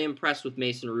away really impressed with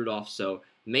Mason Rudolph. So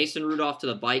Mason Rudolph to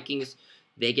the Vikings,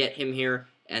 they get him here,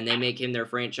 and they make him their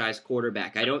franchise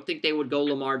quarterback. I don't think they would go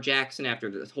Lamar Jackson after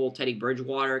this whole Teddy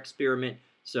Bridgewater experiment.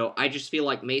 So I just feel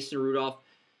like Mason Rudolph.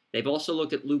 They've also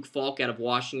looked at Luke Falk out of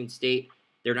Washington State.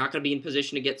 They're not going to be in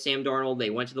position to get Sam Darnold. They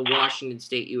went to the Washington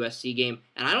State-USC game.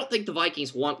 And I don't think the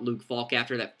Vikings want Luke Falk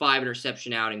after that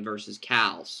 5-interception outing versus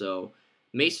Cal. So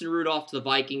Mason Rudolph to the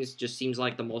Vikings just seems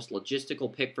like the most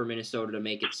logistical pick for Minnesota to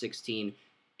make it 16.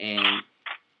 And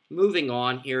moving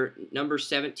on here, number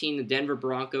 17, the Denver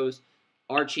Broncos,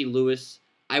 Archie Lewis.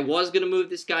 I was going to move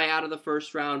this guy out of the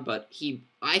first round, but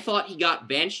I thought he got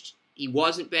benched. He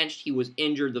wasn't benched. He was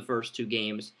injured the first 2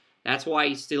 games. That's why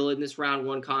he's still in this round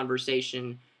 1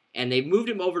 conversation. And they've moved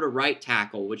him over to right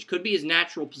tackle, which could be his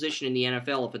natural position in the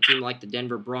NFL if a team like the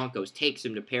Denver Broncos takes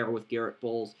him to pair with Garrett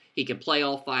Bowles. He can play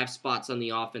all 5 spots on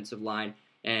the offensive line.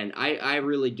 And I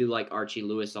really do like Archie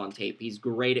Lewis on tape. He's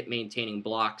great at maintaining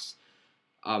blocks.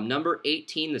 Number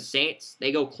 18, the Saints.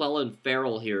 They go Clelin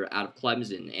Ferrell here out of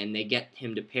Clemson, and they get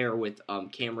him to pair with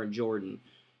Cameron Jordan.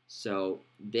 So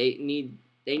they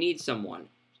need someone.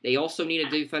 They also need a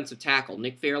defensive tackle.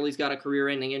 Nick Fairley's got a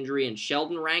career-ending injury, and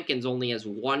Sheldon Rankins only has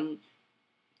 2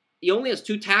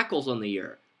 tackles on the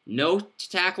year. No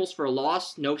tackles for a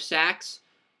loss, no sacks.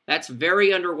 That's very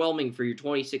underwhelming for your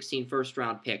 2016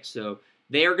 first-round pick. So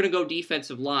they are going to go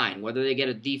defensive line. Whether they get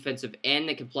a defensive end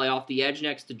that can play off the edge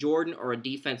next to Jordan or a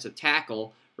defensive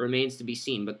tackle remains to be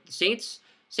seen. But the Saints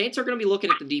are going to be looking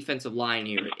at the defensive line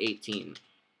here at 18.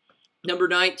 Number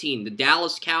 19, the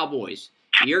Dallas Cowboys.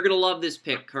 You're going to love this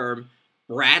pick, Kerm.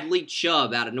 Bradley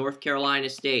Chubb out of North Carolina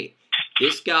State.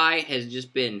 This guy has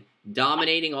just been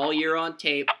dominating all year on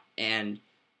tape, and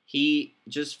he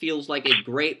just feels like a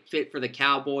great fit for the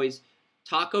Cowboys.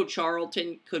 Taco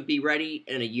Charlton could be ready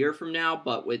in a year from now,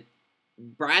 but with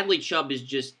Bradley Chubb has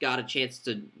just got a chance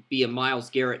to be a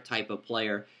Myles Garrett type of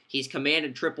player. He's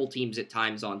commanded triple teams at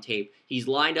times on tape. He's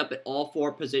lined up at all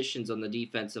 4 positions on the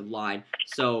defensive line.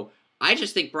 So I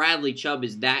just think Bradley Chubb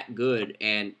is that good.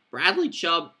 And Bradley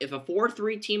Chubb, if a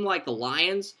 4-3 team like the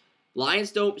Lions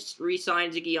don't re-sign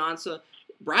Ziggy Ansah,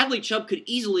 Bradley Chubb could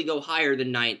easily go higher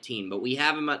than 19, but we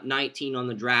have him at 19 on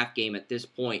the draft game at this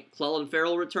point. Clelin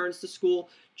Ferrell returns to school.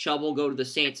 Chubb will go to the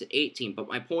Saints at 18. But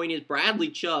my point is Bradley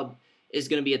Chubb is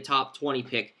going to be a top 20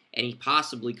 pick, and he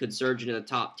possibly could surge into the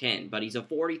top 10. But he's a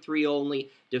 43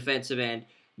 only defensive end.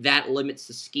 That limits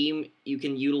the scheme you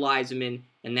can utilize him in,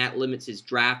 and that limits his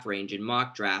draft range in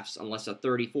mock drafts unless a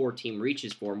 34 team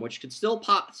reaches for him, which could still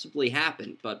possibly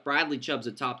happen. But Bradley Chubb's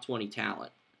a top 20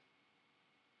 talent.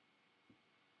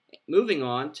 Moving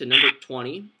on to number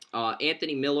 20,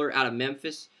 Anthony Miller out of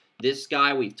Memphis. This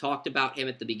guy, we've talked about him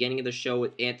at the beginning of the show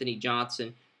with Anthony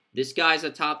Johnson. This guy's a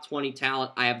top 20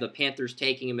 talent. I have the Panthers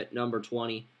taking him at number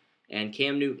 20. And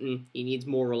Cam Newton, he needs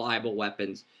more reliable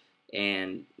weapons.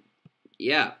 And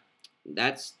yeah,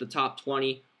 that's the top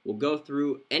 20. We'll go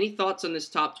through any thoughts on this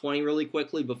top 20 really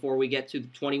quickly before we get to the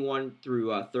 21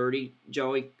 through 30,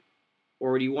 Joey?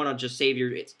 or do you want to just save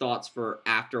your thoughts for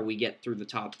after we get through the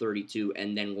top 32,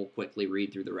 and then we'll quickly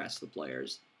read through the rest of the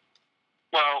players?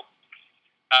 Well,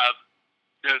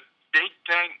 the big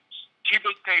thing, two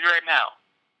big things right now.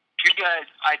 Two guys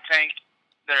I think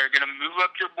that are going to move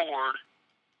up your board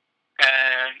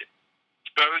and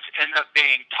both end up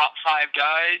being top 5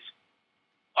 guys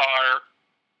are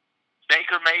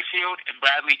Baker Mayfield and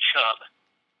Bradley Chubb.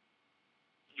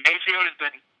 Mayfield has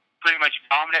been pretty much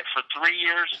dominant for 3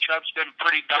 years. Chubb's been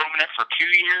pretty dominant for 2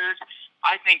 years.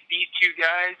 I think these two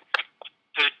guys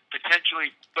could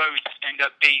potentially both end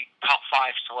up being top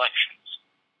 5 selections.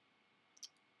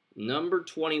 Number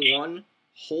 21,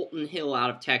 Holton Hill out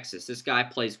of Texas. This guy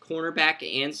plays cornerback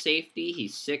and safety.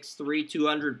 He's 6'3",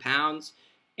 200 pounds,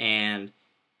 and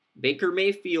Baker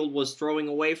Mayfield was throwing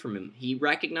away from him. He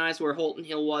recognized where Holton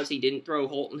Hill was. He didn't throw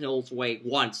Holton Hill's way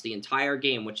once the entire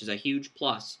game, which is a huge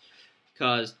plus,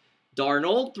 because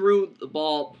Darnold threw the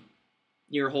ball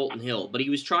near Holton Hill, but he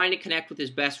was trying to connect with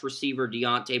his best receiver,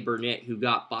 Deontay Burnett, who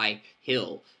got by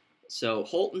Hill. So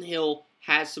Holton Hill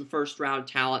has some first-round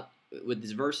talent with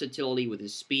his versatility, with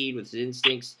his speed, with his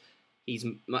instincts.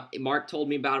 Mark told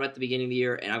me about him at the beginning of the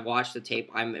year, and I've watched the tape.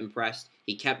 I'm impressed.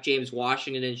 He kept James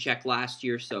Washington in check last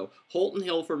year, so Holton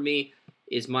Hill for me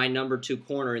is my number 2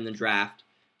 corner in the draft.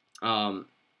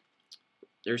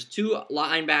 There's 2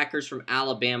 linebackers from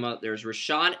Alabama. There's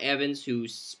Rashaan Evans,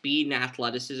 whose speed and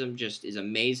athleticism just is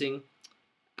amazing.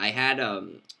 I had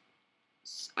the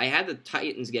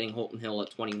Titans getting Holton Hill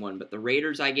at 21, but the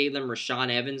Raiders, I gave them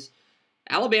Rashaan Evans.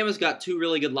 Alabama's got 2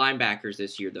 really good linebackers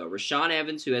this year, though. Rashaan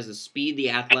Evans, who has the speed, the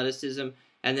athleticism,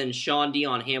 and then Sean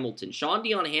Dion Hamilton. Sean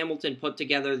Dion Hamilton put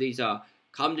together these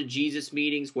come to Jesus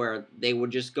meetings where they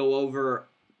would just go over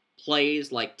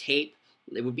plays like tape.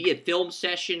 It would be a film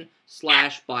session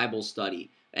 / Bible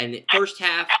study. And the first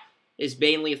half is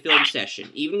mainly a film session.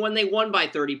 Even when they won by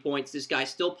 30 points, this guy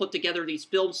still put together these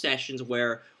film sessions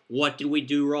where, what did we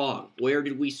do wrong? Where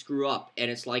did we screw up?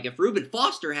 And it's like, if Reuben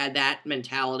Foster had that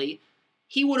mentality,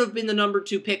 he would have been the number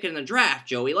 2 pick in the draft,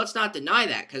 Joey. Let's not deny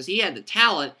that, because he had the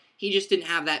talent. He just didn't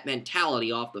have that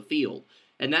mentality off the field.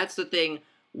 And that's the thing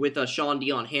with Sean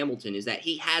Dion Hamilton, is that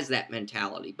he has that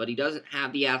mentality, but he doesn't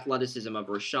have the athleticism of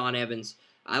Rashaan Evans.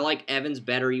 I like Evans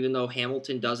better, even though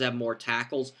Hamilton does have more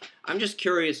tackles. I'm just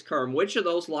curious, Kerm, which of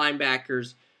those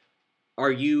linebackers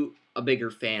are you a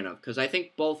bigger fan of? Because I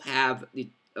think both have the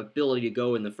ability to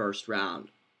go in the first round.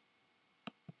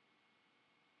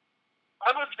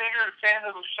 I'm a bigger fan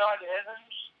of Rashaan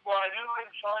Evans. While I do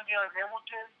like Sean Dion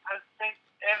Hamilton, I think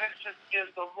Evans just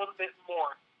gives a little bit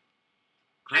more.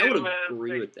 I would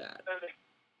agree with that.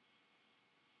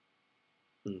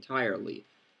 Entirely.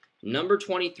 Number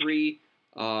 23,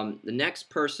 the next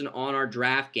person on our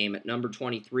draft game at number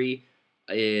 23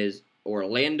 is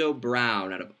Orlando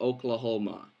Brown out of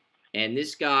Oklahoma. And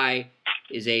this guy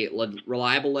is a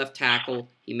reliable left tackle.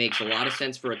 He makes a lot of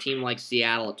sense for a team like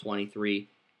Seattle at 23.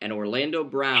 And Orlando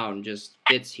Brown just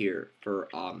fits here for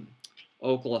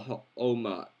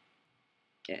Oklahoma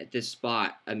at this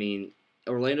spot. I mean,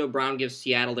 Orlando Brown gives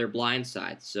Seattle their blind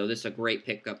side, so this is a great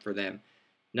pickup for them.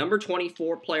 Number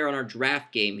 24 player on our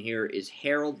draft game here is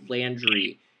Harold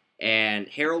Landry. And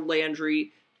Harold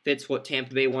Landry fits what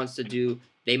Tampa Bay wants to do.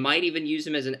 They might even use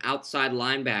him as an outside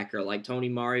linebacker, like Tony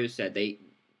Mario said. He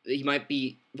might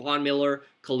be Von Miller,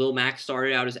 Khalil Mack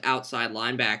started out as outside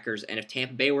linebackers, and if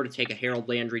Tampa Bay were to take a Harold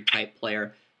Landry type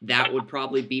player, that would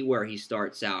probably be where he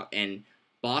starts out. And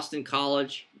Boston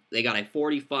College, they got a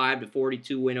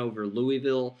 45-42 win over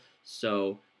Louisville,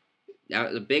 so that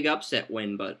was a big upset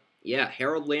win. But yeah,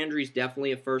 Harold Landry's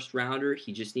definitely a first rounder.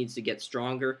 He just needs to get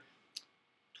stronger.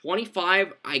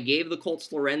 25, I gave the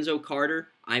Colts Lorenzo Carter.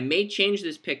 I may change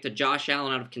this pick to Josh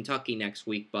Allen out of Kentucky next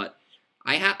week, but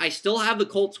I still have the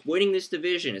Colts winning this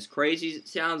division. As crazy as it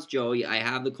sounds, Joey, I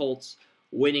have the Colts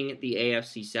winning the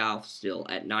AFC South still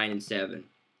at 9-7.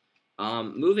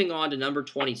 Moving on to number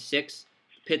 26,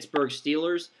 Pittsburgh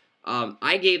Steelers.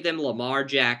 I gave them Lamar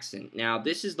Jackson. Now,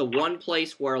 this is the one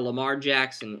place where Lamar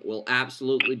Jackson will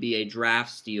absolutely be a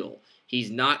draft steal. He's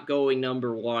not going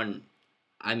number 1.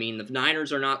 I mean, the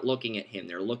Niners are not looking at him.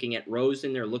 They're looking at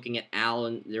Rosen, they're looking at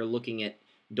Allen, they're looking at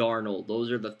Darnold.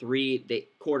 Those are the 3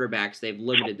 quarterbacks they've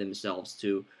limited themselves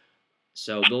to.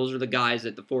 So those are the guys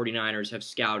that the 49ers have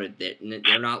scouted.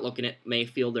 They're not looking at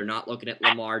Mayfield. They're not looking at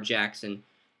Lamar Jackson.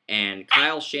 And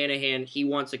Kyle Shanahan, he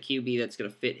wants a QB that's going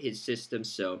to fit his system.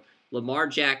 So Lamar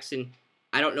Jackson,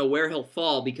 I don't know where he'll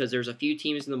fall because there's a few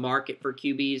teams in the market for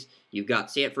QBs. You've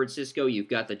got San Francisco, you've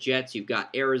got the Jets, you've got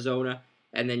Arizona,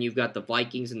 and then you've got the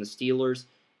Vikings and the Steelers.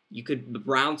 The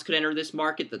Browns could enter this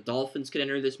market, the Dolphins could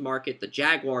enter this market, the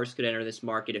Jaguars could enter this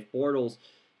market if Bortles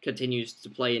continues to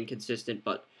play inconsistent,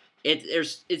 but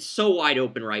it's so wide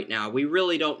open right now. We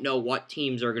really don't know what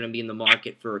teams are going to be in the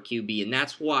market for a QB, and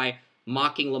that's why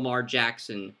mocking Lamar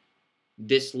Jackson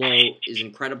this low is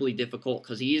incredibly difficult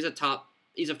because he's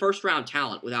a first-round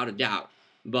talent without a doubt,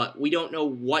 but we don't know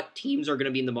what teams are going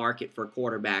to be in the market for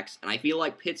quarterbacks, and I feel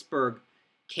like Pittsburgh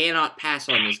cannot pass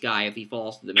on this guy if he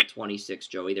falls to them at 26,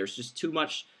 Joey. There's just too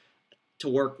much to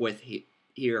work with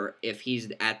here if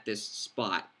he's at this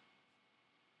spot.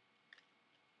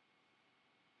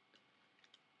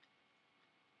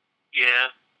 Yeah,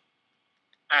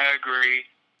 I agree.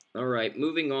 All right,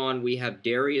 moving on, we have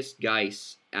Darius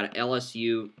Geis out of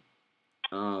LSU.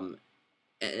 And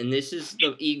this is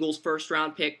the Eagles'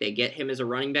 first-round pick. They get him as a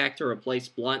running back to replace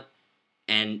Blunt.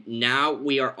 And now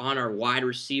we are on our wide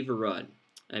receiver run.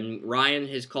 And Ryan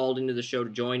has called into the show to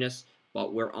join us,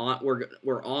 but we're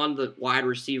on the wide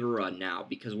receiver run now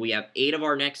because we have 8 of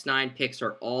our next 9 picks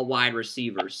are all wide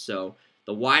receivers. So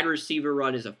the wide receiver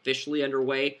run is officially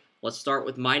underway. Let's start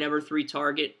with my number 3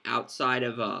 target outside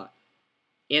of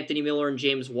Anthony Miller and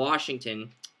James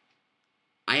Washington.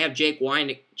 I have Jake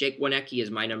Wieneke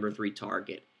as my number 3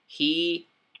 target. He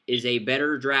is a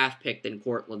better draft pick than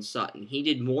Courtland Sutton. He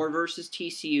did more versus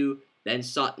TCU than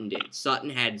Sutton did. Sutton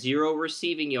had 0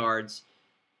 receiving yards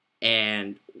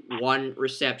and 1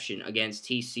 reception against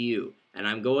TCU. And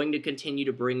I'm going to continue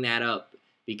to bring that up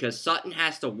because Sutton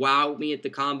has to wow me at the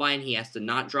combine. He has to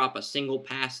not drop a single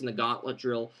pass in the gauntlet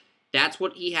drill. That's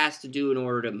what he has to do in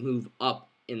order to move up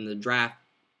in the draft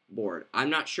board. I'm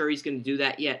not sure he's going to do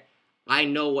that yet. I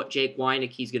know what Jake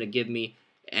Wieneke's going to give me,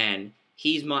 and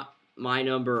he's my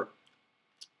number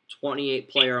 28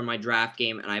 player on my draft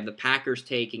game, and I have the Packers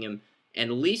taking him.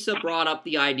 And Lisa brought up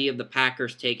the idea of the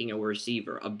Packers taking a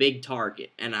receiver, a big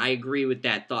target, and I agree with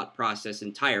that thought process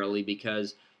entirely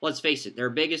because, let's face it, their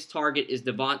biggest target is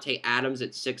Devontae Adams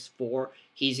at 6'4".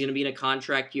 He's going to be in a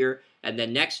contract year, and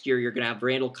then next year you're going to have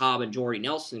Randall Cobb and Jordy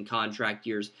Nelson in contract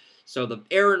years. So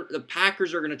the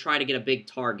Packers are going to try to get a big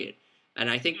target. And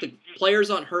I think the players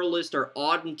on her list are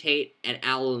Auden Tate and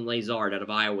Alan Lazard out of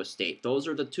Iowa State. Those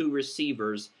are the 2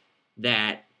 receivers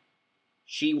that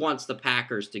she wants the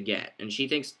Packers to get. And she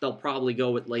thinks they'll probably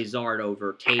go with Lazard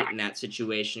over Tate in that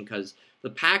situation because the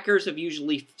Packers have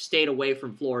usually stayed away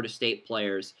from Florida State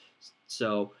players.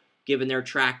 So, given their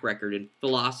track record and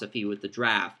philosophy with the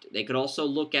draft, they could also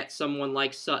look at someone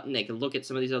like Sutton. They could look at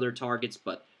some of these other targets,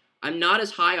 but I'm not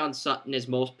as high on Sutton as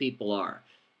most people are.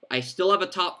 I still have a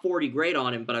top 40 grade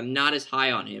on him, but I'm not as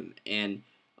high on him, and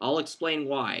I'll explain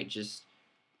why. Just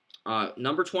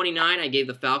number 29, I gave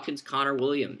the Falcons Connor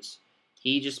Williams.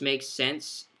 He just makes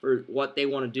sense for what they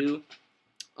want to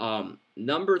do.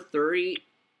 Number 30,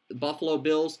 the Buffalo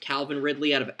Bills, Calvin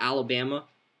Ridley out of Alabama.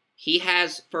 He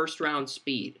has first-round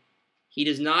speed. He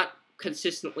does not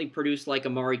consistently produce like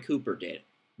Amari Cooper did,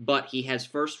 but he has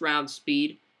first-round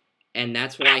speed, and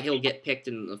that's why he'll get picked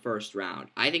in the first round.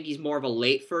 I think he's more of a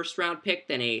late first-round pick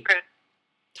than a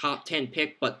top 10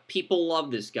 pick, but people love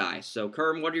this guy. So,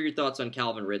 Kerm, what are your thoughts on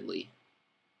Calvin Ridley?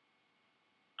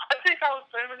 I think I would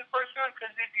put him in the first round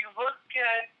because if you look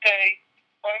at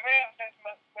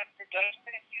production,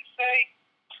 you say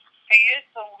he is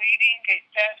the leading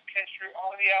pass catcher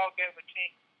on the Alabama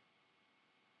team.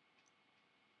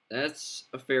 That's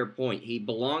a fair point. He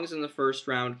belongs in the first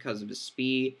round because of his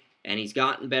speed, and he's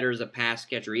gotten better as a pass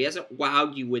catcher. He hasn't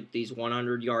wowed you with these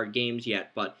 100-yard games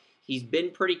yet, but he's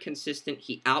been pretty consistent.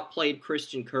 He outplayed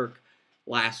Christian Kirk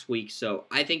last week, so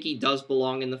I think he does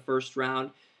belong in the first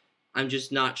round. I'm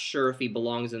just not sure if he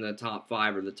belongs in the top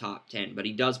 5 or the top 10, but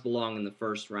he does belong in the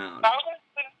first round. I would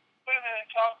put him in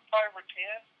the top 5 or 10,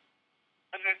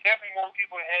 but there's definitely more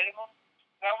people ahead of him.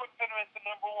 And I would put him as the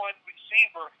number 1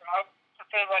 receiver. I would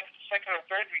put him like the second or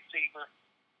third receiver.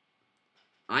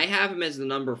 I have him as the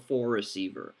number 4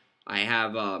 receiver. I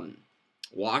have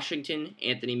Washington,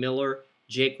 Anthony Miller,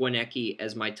 Jake Wieneke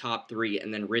as my top 3,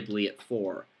 and then Ridley at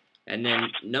 4. And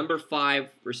then number 5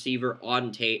 receiver,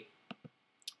 Auden Tate.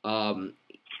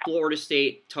 Florida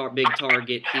State, big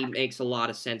target. He makes a lot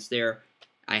of sense there.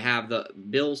 I have the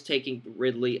Bills taking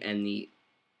Ridley and the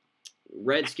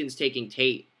Redskins taking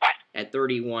Tate at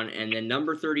 31. And then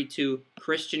number 32,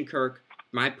 Christian Kirk,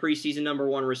 my preseason number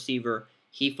 1 receiver.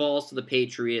 He falls to the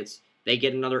Patriots. They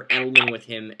get another Edelman with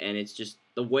him, and it's just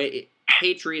the way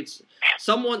Patriots.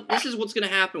 This is what's going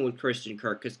to happen with Christian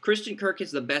Kirk, because Christian Kirk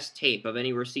has the best tape of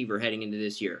any receiver heading into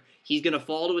this year. He's going to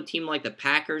fall to a team like the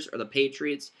Packers or the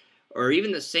Patriots or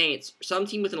even the Saints, some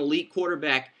team with an elite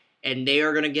quarterback, and they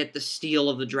are going to get the steal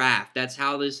of the draft. That's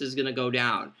how this is going to go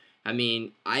down. I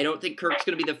mean, I don't think Kirk's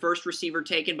going to be the first receiver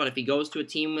taken, but if he goes to a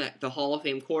team with the Hall of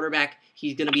Fame quarterback,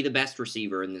 he's going to be the best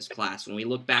receiver in this class when we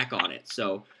look back on it.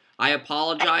 So I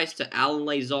apologize to Alan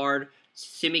Lazard,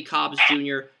 Simi Cobbs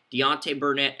Jr., Deontay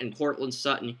Burnett, and Cortland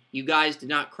Sutton. You guys did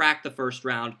not crack the first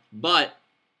round, but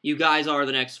you guys are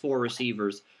the next 4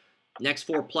 receivers, next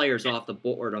 4 players off the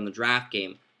board on the draft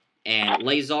game. And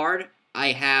Lazard,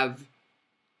 I have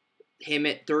him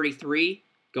at 33,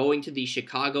 going to the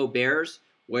Chicago Bears,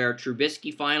 where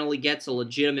Trubisky finally gets a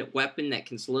legitimate weapon that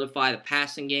can solidify the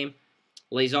passing game.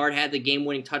 Lazard had the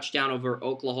game-winning touchdown over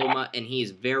Oklahoma, and he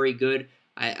is very good.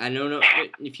 I don't know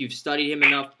if you've studied him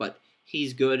enough, but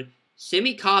he's good.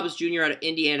 Simi Cobbs Jr. out of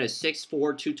Indiana is 6'4",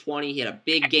 220. He had a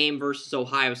big game versus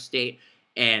Ohio State,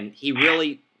 and he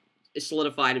really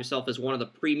solidified himself as one of the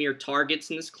premier targets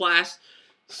in this class.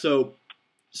 So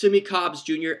Simi Cobbs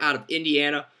Jr. out of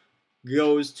Indiana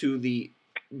goes to the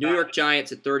New York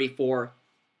Giants at 34.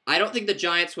 I don't think the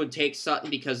Giants would take Sutton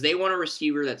because they want a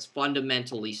receiver that's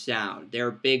fundamentally sound.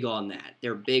 They're big on that.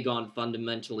 They're big on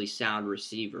fundamentally sound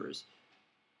receivers.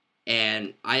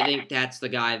 And I think that's the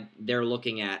guy they're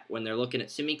looking at when they're looking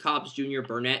at Simi Cobbs Jr.,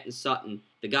 Burnett, and Sutton.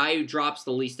 The guy who drops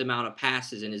the least amount of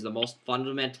passes and is the most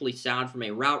fundamentally sound from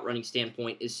a route running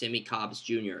standpoint is Simi Cobbs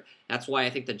Jr. That's why I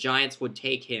think the Giants would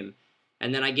take him.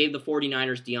 And then I gave the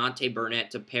 49ers Deontay Burnett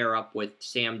to pair up with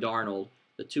Sam Darnold.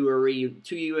 The two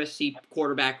USC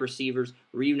quarterback receivers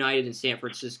reunited in San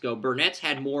Francisco. Burnett's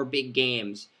had more big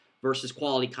games versus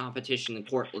quality competition than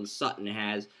Cortland Sutton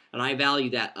has, and I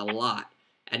value that a lot.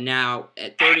 And now,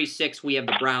 at 36, we have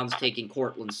the Browns taking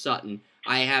Cortland Sutton.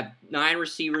 I have 9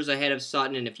 receivers ahead of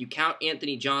Sutton, and if you count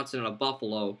Anthony Johnson out of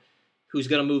Buffalo, who's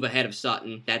going to move ahead of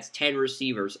Sutton, that's 10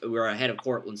 receivers who are ahead of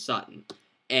Cortland Sutton.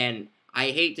 And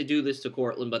I hate to do this to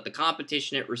Cortland, but the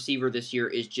competition at receiver this year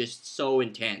is just so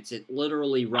intense. It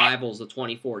literally rivals the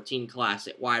 2014 class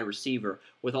at wide receiver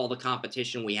with all the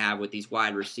competition we have with these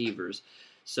wide receivers.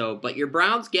 So, but your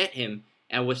Browns get him,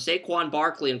 and with Saquon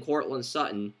Barkley and Cortland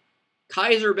Sutton,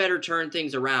 Kaiser better turn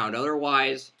things around.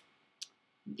 Otherwise,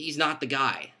 he's not the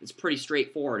guy. It's pretty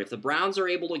straightforward. If the Browns are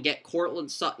able to get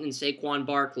Cortland Sutton and Saquon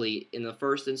Barkley in the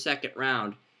first and second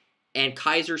round, and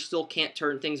Kaiser still can't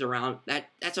turn things around,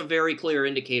 that's a very clear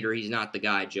indicator he's not the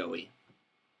guy, Joey.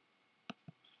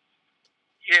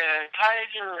 Yeah,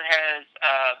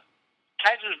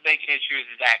 Kaiser's big issue is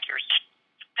his accuracy.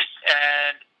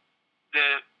 And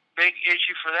the big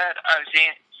issue for that, I've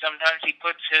seen sometimes he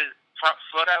puts his front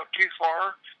foot out too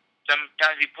far.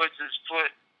 Sometimes he puts his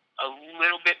foot a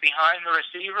little bit behind the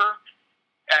receiver.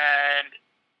 And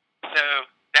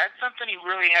so that's something he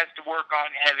really has to work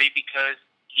on heavy because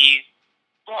his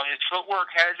footwork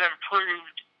has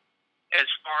improved as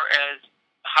far as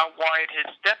how wide his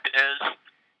step is.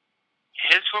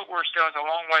 His footwork still has a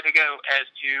long way to go as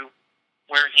to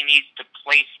where he needs to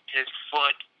place his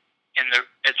foot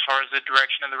as far as the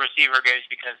direction of the receiver goes,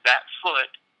 because that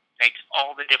foot makes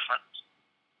all the difference.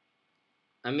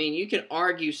 I mean, you can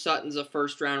argue Sutton's a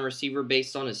first-round receiver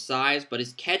based on his size, but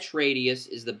his catch radius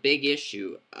is the big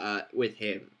issue with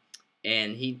him.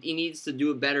 And he needs to do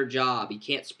a better job. He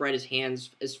can't spread his hands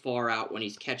as far out when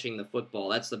he's catching the football.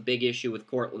 That's the big issue with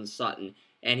Cortland Sutton.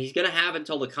 And he's going to have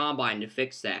until the Combine to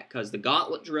fix that, because the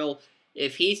gauntlet drill,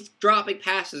 if he's dropping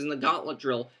passes in the gauntlet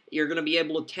drill, you're going to be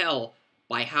able to tell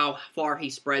by how far he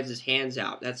spreads his hands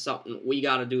out. That's something we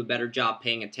got to do a better job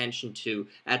paying attention to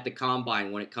at the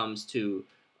Combine when it comes to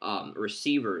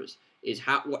receivers, is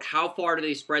how far do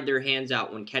they spread their hands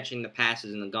out when catching the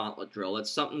passes in the gauntlet drill. It's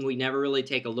something we never really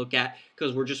take a look at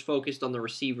because we're just focused on the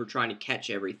receiver trying to catch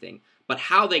everything. But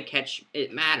how they catch,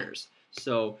 it matters.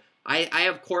 So I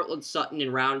have Cortland Sutton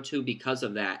in round 2 because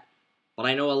of that. But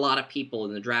I know a lot of people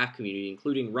in the draft community,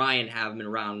 including Ryan, have him in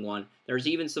round 1. There's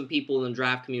even some people in the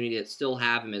draft community that still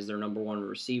have him as their number 1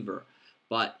 receiver.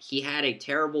 But he had a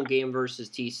terrible game versus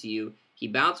TCU. He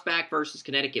bounced back versus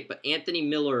Connecticut, but Anthony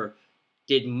Miller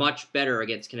did much better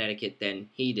against Connecticut than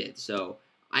he did. So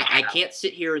I can't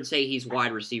sit here and say he's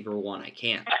wide receiver 1. I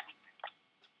can't.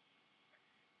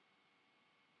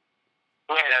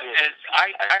 I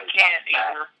can't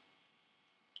either.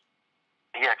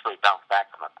 He actually bounced back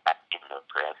from a back in the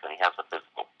press, and he has a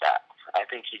physical stat. I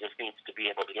think he just needs to be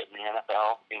able to get in the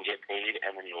NFL and get paid,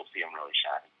 and then you'll see him really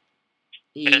shine.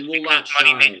 He will not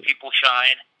money shine. Makes people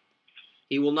shine.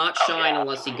 He will not shine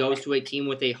unless he goes to a team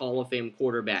with a Hall of Fame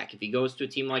quarterback. If he goes to a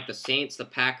team like the Saints, the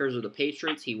Packers, or the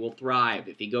Patriots, he will thrive.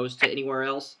 If he goes to anywhere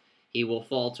else, he will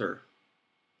falter.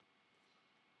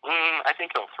 I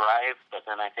think he'll thrive, but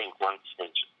then I think once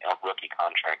his rookie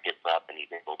contract gets up and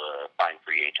he's able to find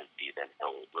free agency, then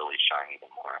he'll really shine even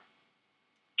more.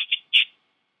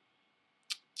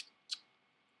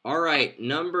 All right,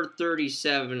 number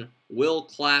 37, Will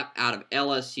Clapp out of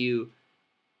LSU.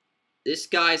 This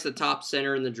guy's the top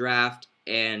center in the draft,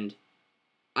 and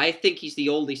I think he's the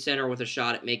only center with a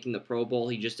shot at making the Pro Bowl.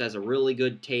 He just has a really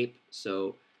good tape.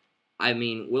 So, I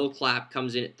mean, Will Clapp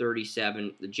comes in at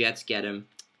 37. The Jets get him.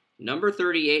 Number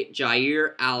 38,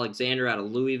 Jair Alexander out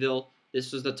of Louisville.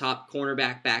 This was the top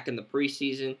cornerback back in the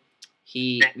preseason.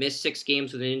 He missed 6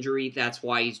 games with an injury. That's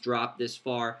why he's dropped this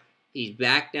far. He's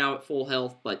back now at full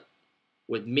health, but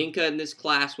with Minka in this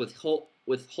class, with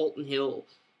Holton Hill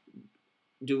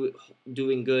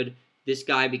doing good, this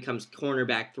guy becomes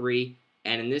cornerback 3.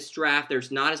 And in this draft,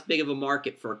 there's not as big of a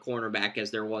market for a cornerback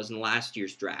as there was in last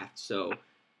year's draft. So,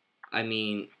 I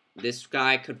mean, this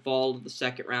guy could fall to the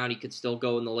second round. He could still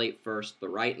go in the late first. But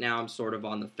right now, I'm sort of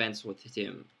on the fence with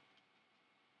him.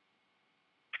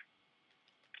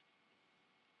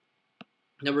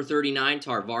 Number 39,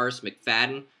 Tarvaris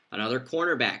McFadden, another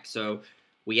cornerback. So,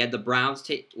 we had the Browns.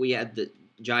 We had the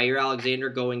Jair Alexander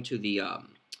going to the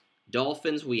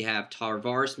Dolphins. We have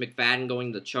Tarvaris McFadden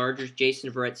going to the Chargers.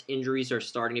 Jason Verrett's injuries are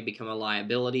starting to become a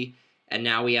liability. And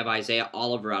now we have Isaiah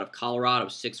Oliver out of Colorado,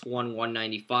 6'1",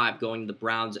 195, going to the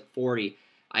Browns at 40.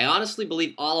 I honestly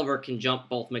believe Oliver can jump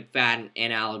both McFadden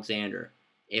and Alexander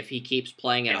if he keeps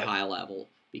playing at a high level,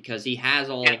 because he has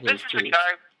all of those tools.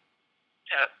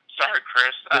 Sorry,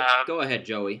 Chris. Go ahead,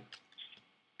 Joey.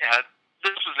 Yeah,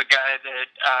 this was a guy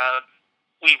that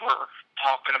we were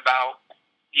talking about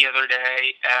the other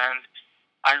day, and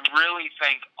I really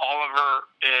think Oliver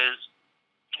is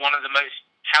one of the most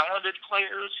talented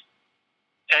players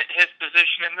at his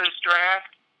position in this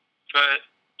draft, but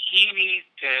he needs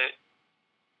to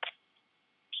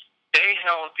stay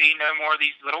healthy, no more of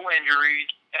these little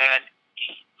injuries, and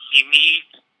he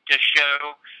needs to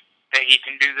show that he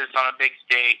can do this on a big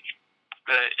stage.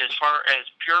 But as far as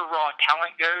pure raw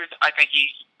talent goes, I think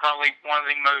he's probably one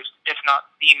of the most, if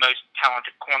not the most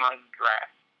talented corner in the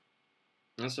draft.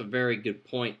 That's a very good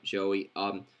point, Joey.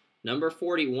 Number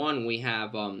 41, we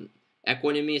have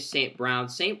Equanimous St. Brown.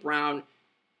 St. Brown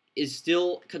is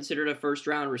still considered a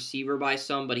first-round receiver by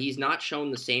some, but he's not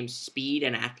shown the same speed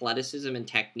and athleticism and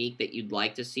technique that you'd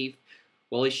like to see.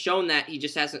 Well, he's shown that. He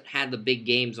just hasn't had the big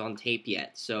games on tape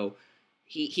yet. So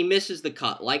he misses the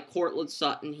cut. Like Courtland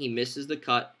Sutton, he misses the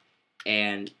cut.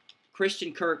 And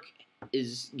Christian Kirk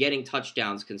is getting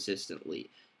touchdowns consistently.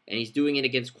 And he's doing it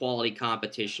against quality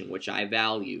competition, which I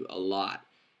value a lot.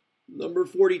 Number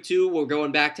 42, we're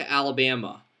going back to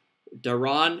Alabama.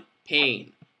 Daron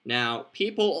Payne. Now,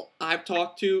 people I've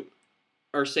talked to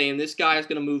are saying this guy is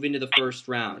going to move into the first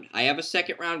round. I have a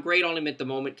second-round grade on him at the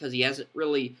moment because he hasn't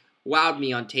really wowed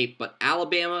me on tape, but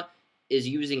Alabama is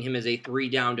using him as a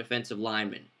 3-down defensive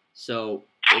lineman. So,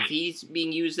 if he's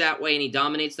being used that way and he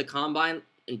dominates the combine,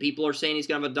 and people are saying he's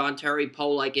going to have a Dontari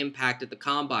Poe-like impact at the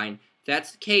combine, if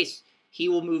that's the case, he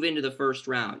will move into the first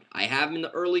round. I have him in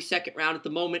the early second round at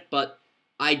the moment, but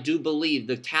I do believe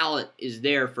the talent is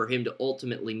there for him to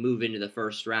ultimately move into the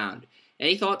first round.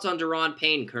 Any thoughts on Daron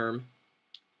Payne, Kerm?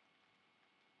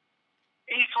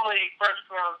 Easily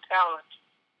first-round talent.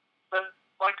 But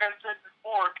like I said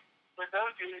before, with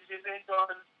those dudes, it depends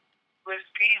on which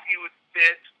team he would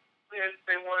fit if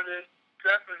they wanted to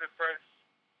draft him in the first.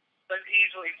 But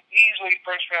easily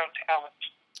first-round talent.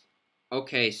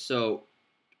 Okay, so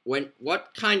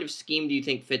what kind of scheme do you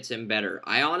think fits him better?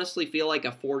 I honestly feel like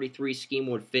a 43 scheme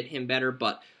would fit him better,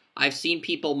 but I've seen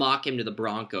people mock him to the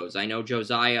Broncos. I know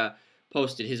Josiah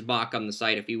posted his mock on the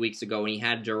site a few weeks ago, and he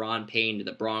had Daron Payne to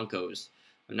the Broncos.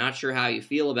 I'm not sure how you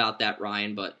feel about that,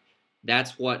 Ryan, but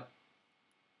that's what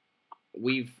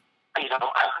we've... You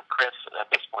know, Chris, at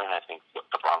this point, I think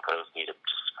the Broncos need to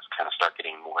just kind of start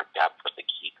getting more depth at the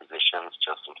key positions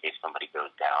just in case somebody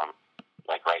goes down.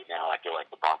 Like right now, I feel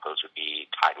like the Broncos would be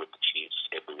tied with the Chiefs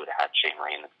if we would have had Shane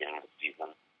Ray in the beginning of the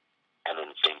season. And then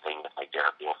the same thing with like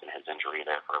Derek Wolfe and his injury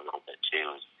there for a little bit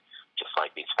too. Just like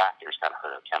these factors kind of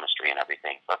hurt chemistry and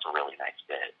everything. So that's a really nice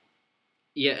fit.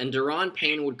 Yeah, and Daron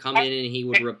Payne would come in and he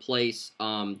would replace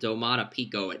Domata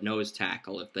Pico at nose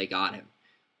tackle if they got him.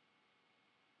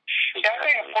 Yeah, I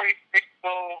think a 46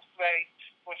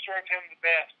 will serve him the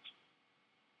best.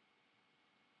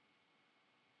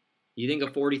 You think a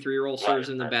 43-year-old serves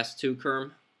him the best too,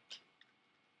 Kerm?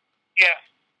 Yeah.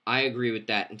 I agree with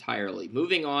that entirely.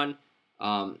 Moving on,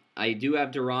 I do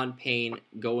have Daron Payne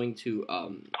going to...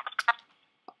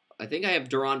 I think I have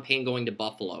Daron Payne going to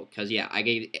Buffalo. Because, yeah, I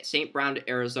gave St. Brown to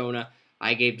Arizona.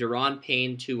 I gave Daron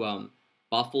Payne to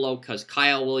Buffalo because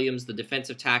Kyle Williams, the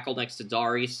defensive tackle next to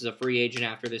Darius, is a free agent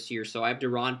after this year. So I have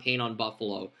Daron Payne on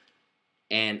Buffalo.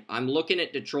 And I'm looking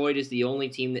at Detroit as the only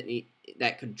team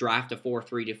that could draft a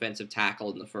 4-3 defensive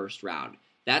tackle in the first round.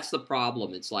 That's the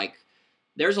problem. It's like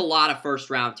there's a lot of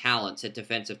first-round talents at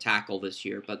defensive tackle this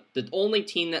year, but the only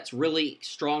team that's really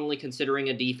strongly considering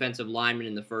a defensive lineman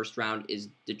in the first round is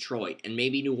Detroit and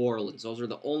maybe New Orleans. Those are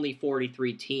the only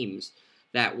 43 teams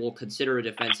that will consider a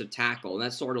defensive tackle, and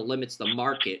that sort of limits the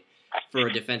market for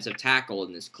a defensive tackle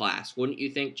in this class. Wouldn't you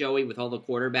think, Joey, with all the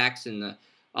quarterbacks and the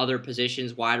other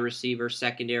positions, wide receiver,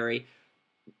 secondary,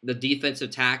 the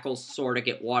defensive tackles sort of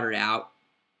get watered out?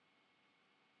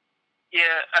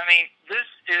 Yeah, I mean,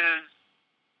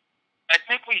 I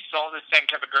think we saw the same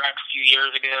type of draft a few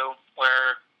years ago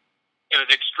where it was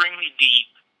extremely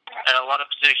deep at a lot of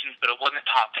positions, but it wasn't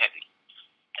top heavy.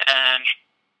 And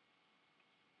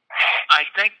I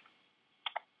think,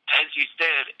 as you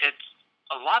said, it's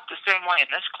a lot the same way in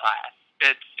this class.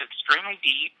 It's extremely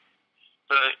deep,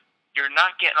 but you're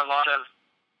not getting a lot of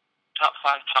top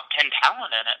 5, top 10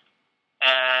 talent in it.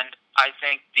 And I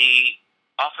think the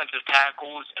offensive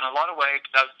tackles, in a lot of ways,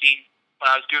 because I've seen when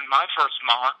I was doing my first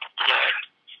mock, that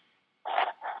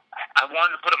I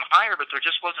wanted to put them higher, but there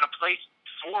just wasn't a place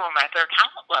for them at their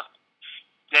talent level.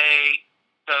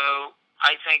 So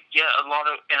I think, yeah, in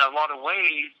a lot of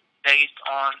ways, based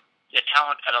on the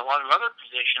talent at a lot of other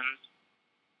positions,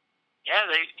 yeah,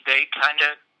 they kind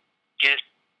of get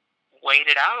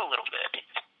weighted out a little bit.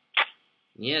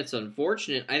 Yeah, it's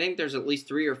unfortunate. I think there's at least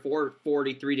 3 or 4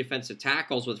 43 defensive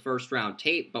tackles with first-round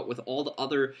tape, but with all the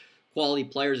other quality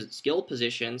players at skill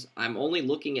positions, I'm only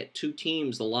looking at 2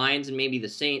 teams, the Lions and maybe the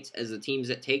Saints, as the teams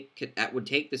that would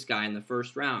take this guy in the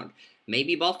first round.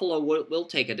 Maybe Buffalo will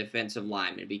take a defensive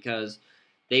lineman because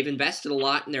they've invested a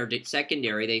lot in their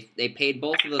secondary. They paid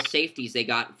both of the safeties they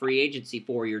got in free agency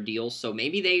 4-year deals, so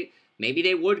maybe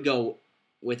they would go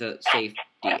with a safety.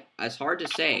 It's hard to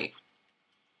say.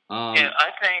 Yeah,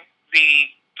 I think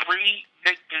the 3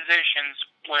 big positions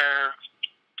where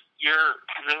you're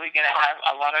really going to have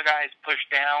a lot of guys pushed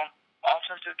down: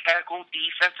 offensive tackle,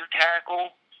 defensive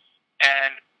tackle,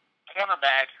 and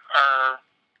cornerback.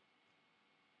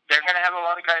 They're going to have a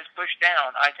lot of guys pushed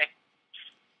down.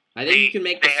 I think you can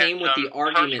make the same with the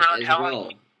argument as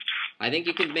well. I think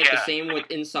you can make the same with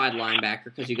inside linebacker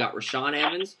because you got Rashaan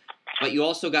Evans, but you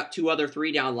also got 2 other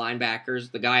 3-down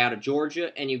linebackers, the guy out of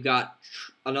Georgia, and you've got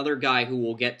another guy who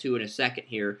we'll get to in a second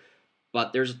here.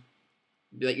 But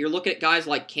you're looking at guys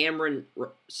like Cameron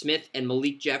Smith and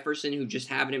Malik Jefferson who just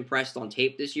haven't impressed on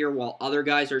tape this year, while other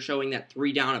guys are showing that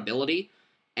 3-down ability,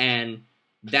 and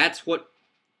that's what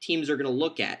teams are going to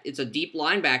look at. It's a deep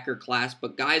linebacker class,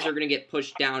 but guys are going to get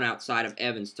pushed down outside of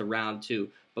Evans to round 2.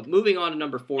 But moving on to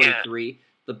number 43,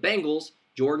 the Bengals,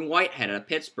 Jordan Whitehead out of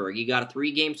Pittsburgh. He got a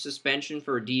 3-game suspension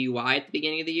for a DUI at the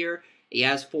beginning of the year. He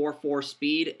has 4.4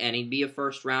 speed, and he'd be a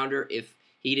first-rounder if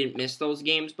he didn't miss those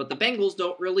games. But the Bengals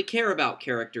don't really care about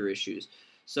character issues.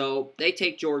 So they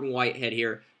take Jordan Whitehead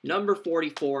here. Number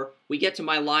 44, we get to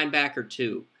my linebacker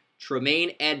 2,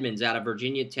 Tremaine Edmonds out of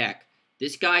Virginia Tech.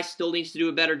 This guy still needs to do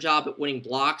a better job at winning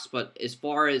blocks, but as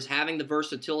far as having the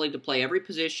versatility to play every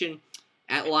position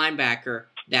at linebacker,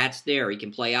 that's there. He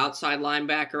can play outside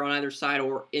linebacker on either side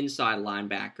or inside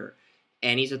linebacker.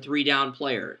 And he's a 3-down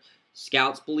player.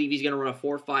 Scouts believe he's going to run a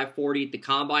 4.5 40 at the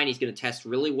combine. He's going to test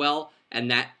really well, and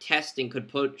that testing could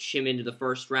push him into the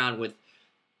first round with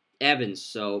Evans.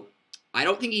 So I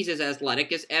don't think he's as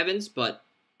athletic as Evans, but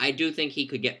I do think he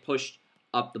could get pushed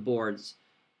up the boards.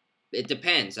 It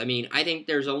depends. I mean, I think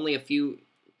there's only a few.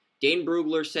 Dane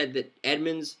Brugler said that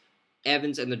Edmonds,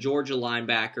 Evans, and the Georgia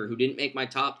linebacker, who didn't make my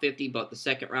top 50 but the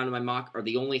second round of my mock, are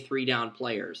the only 3-down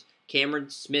players. Cameron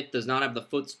Smith does not have the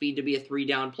foot speed to be a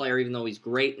 3-down player, even though he's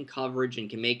great in coverage and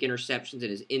can make interceptions and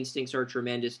his instincts are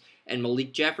tremendous. And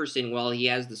Malik Jefferson, while he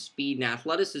has the speed and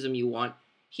athleticism you want,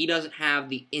 he doesn't have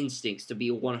the instincts to be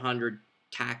a 100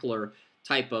 tackler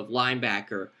type of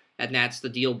linebacker, and that's the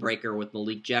deal breaker with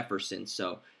Malik Jefferson.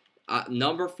 So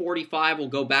number 45 will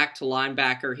go back to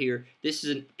linebacker here. This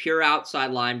is a pure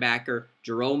outside linebacker,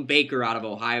 Jerome Baker out of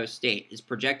Ohio State. Is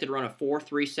projected to run a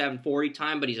 4.37 40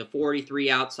 time, but he's a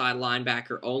 43 outside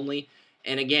linebacker only.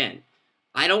 And again,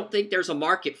 I don't think there's a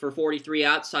market for 43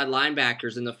 outside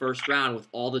linebackers in the first round with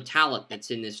all the talent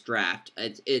that's in this draft.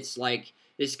 It's like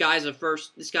this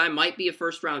guy might be a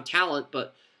first round talent,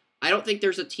 but I don't think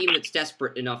there's a team that's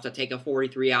desperate enough to take a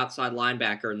 43 outside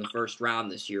linebacker in the first round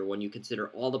this year when you consider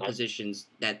all the positions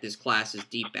that this class is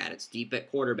deep at. It's deep at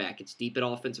quarterback. It's deep at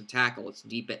offensive tackle. It's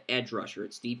deep at edge rusher.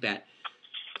 It's deep at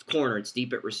corner. It's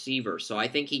deep at receiver. So I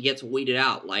think he gets weeded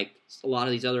out like a lot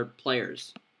of these other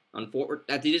players.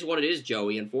 That is what it is,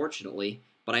 Joey, unfortunately.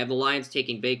 But I have the Lions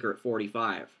taking Baker at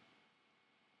 45.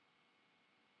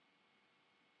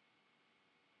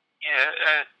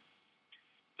 Yeah,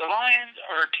 the Lions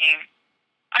are a team.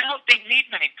 I I don't think need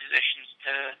many positions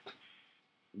to.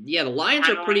 Yeah, the Lions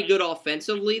are pretty good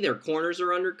offensively. Their corners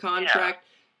are under contract.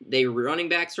 Yeah. Their running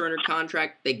backs are under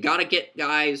contract. They got to get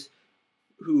guys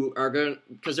who are going –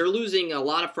 because they're losing a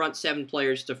lot of front seven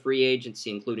players to free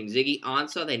agency, including Ziggy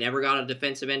Ansah. They never got a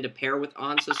defensive end to pair with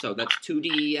Ansah, so that's 2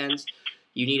 DE ends.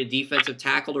 You need a defensive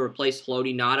tackle to replace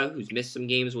Flody Nada, who's missed some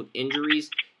games with injuries.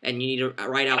 And you need a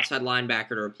right outside linebacker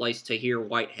to replace Tahir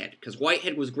Whitehead. Because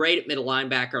Whitehead was great at middle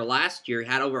linebacker last year. He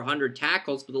had over 100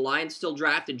 tackles, but the Lions still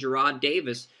drafted Gerard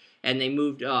Davis, and they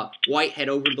moved Whitehead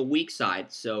over to the weak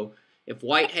side. So if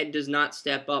Whitehead does not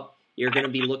step up, you're going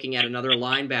to be looking at another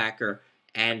linebacker.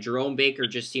 And Jerome Baker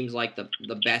just seems like the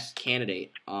best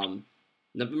candidate.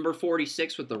 November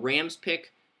 46 with the Rams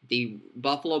pick, the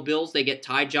Buffalo Bills, they get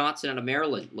Ty Johnson out of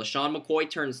Maryland. LaShawn McCoy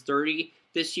turns 30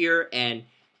 this year, and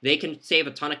they can save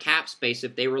a ton of cap space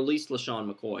if they release LaShawn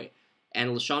McCoy. And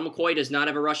LaShawn McCoy does not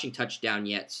have a rushing touchdown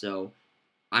yet, so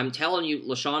I'm telling you,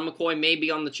 LaShawn McCoy may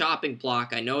be on the chopping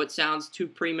block. I know it sounds too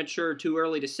premature, too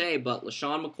early to say, but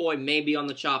LaShawn McCoy may be on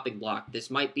the chopping block.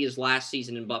 This might be his last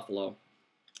season in Buffalo.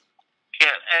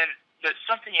 Yeah, and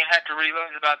something you have to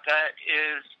realize about that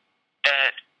is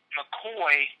that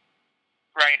McCoy,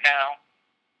 right now,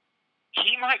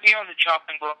 he might be on the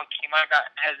chopping block. He might not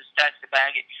have the stats to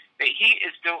bag it, but he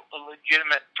is still a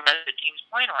legitimate threat that teams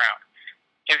playing around.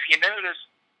 If you notice,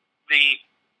 the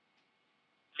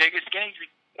biggest games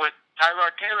with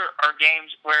Tyrod Taylor are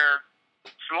games where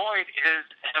Floyd is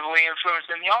heavily influenced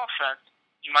in the offense.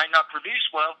 He might not produce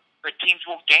well, but teams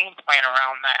will game plan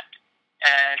around that.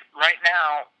 And right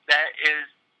now, that is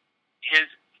his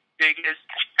biggest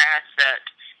asset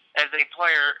as a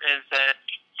player, is that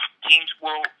teams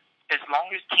will, as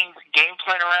long as teams game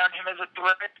plan around him as a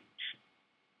threat,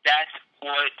 that's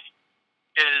what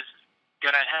is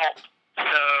going to help.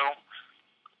 So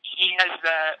he has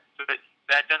that, but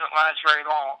that doesn't last very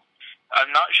long.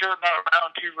 I'm not sure about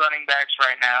round 2 running backs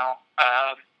right now.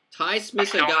 Ty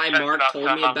Smith's a guy Mark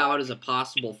told me about as a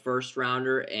possible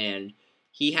first-rounder, and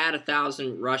he had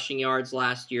 1,000 rushing yards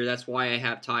last year. That's why I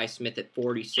have Ty Smith at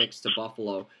 46 to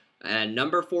Buffalo. And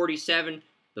number 47,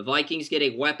 the Vikings get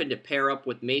a weapon to pair up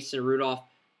with Mason Rudolph.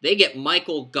 They get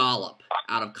Michael Gallup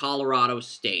out of Colorado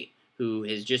State, who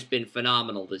has just been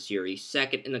phenomenal this year. He's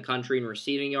second in the country in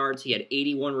receiving yards. He had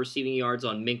 81 receiving yards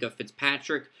on Minkah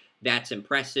Fitzpatrick. That's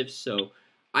impressive. So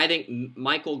I think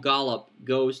Michael Gallup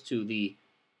goes to the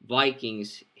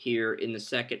Vikings here in the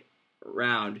second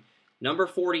round. Number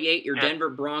 48, your Denver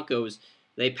Broncos.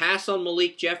 They pass on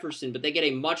Malik Jefferson, but they get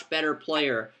a much better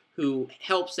player who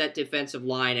helps that defensive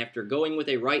line. After going with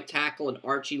a right tackle and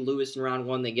Archie Lewis in round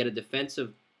 1, they get a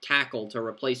defensive tackle to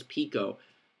replace Pico.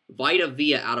 Vita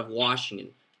Vea out of Washington.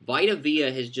 Vita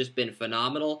Vea has just been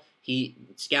phenomenal.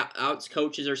 Scouts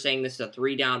coaches are saying this is a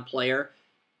 3-down player.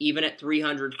 Even at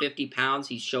 350 pounds,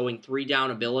 he's showing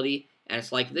 3-down ability. And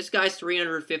it's like, this guy's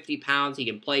 350 pounds. He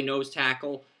can play nose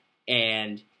tackle.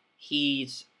 And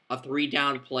he's a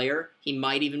 3-down player. He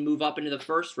might even move up into the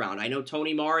first round. I know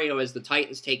Tony Mario has the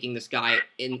Titans taking this guy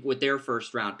in with their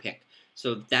first-round pick.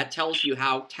 So that tells you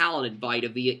how talented Vita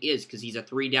Vea is, because he's a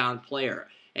 3-down player.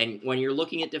 And when you're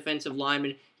looking at defensive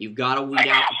linemen, you've got to weed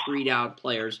out the 3-down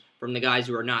players from the guys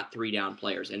who are not 3-down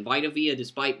players. And Vita Vea,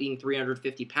 despite being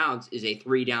 350 pounds, is a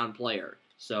 3-down player.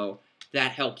 So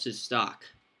that helps his stock.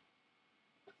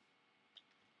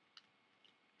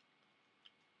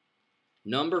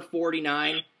 Number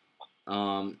 49,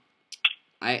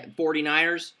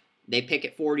 49ers, they pick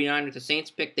at 49 with the Saints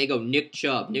pick. They go Nick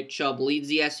Chubb. Nick Chubb leads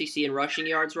the SEC in rushing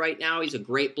yards right now. He's a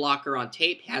great blocker on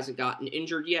tape. Hasn't gotten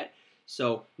injured yet.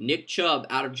 So Nick Chubb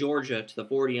out of Georgia to the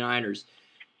 49ers.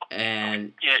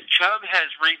 And yeah, Chubb has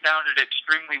rebounded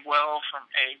extremely well from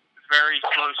a very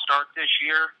slow start this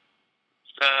year.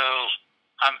 So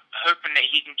I'm hoping that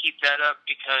he can keep that up,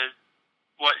 because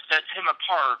what sets him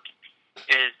apart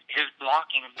is his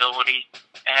blocking ability.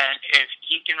 And if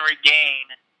he can regain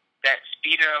that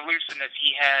speed and elusiveness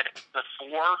he had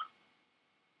before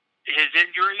his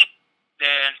injury,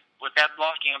 then with that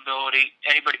blocking ability,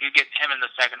 anybody who gets him in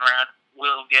the second round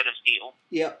will get a steal.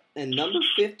 Yep, and number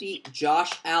 50,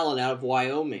 Josh Allen out of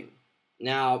Wyoming.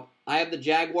 Now, I have the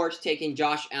Jaguars taking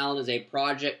Josh Allen as a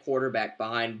project quarterback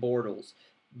behind Bortles,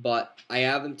 but I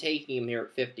have them taking him here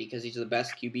at 50 because he's the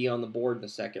best QB on the board in the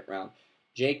second round.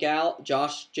 Jake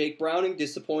Browning,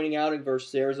 disappointing outing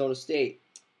versus Arizona State.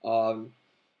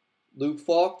 Luke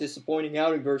Falk, disappointing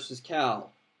outing versus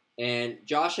Cal. And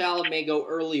Josh Allen may go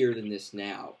earlier than this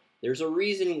now. There's a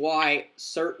reason why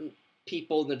certain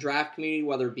people in the draft community,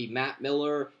 whether it be Matt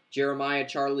Miller, Jeremiah,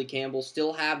 Charlie Campbell,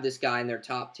 still have this guy in their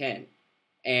top 10.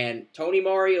 And Tony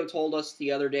Mario told us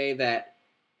the other day that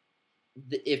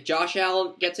if Josh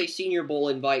Allen gets a Senior Bowl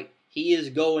invite, he is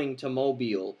going to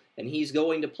Mobile, and he's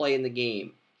going to play in the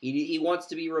game. He wants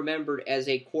to be remembered as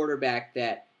a quarterback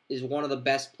that is one of the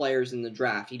best players in the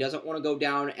draft. He doesn't want to go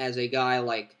down as a guy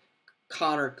like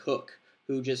Connor Cook,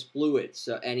 who just blew it.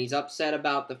 And he's upset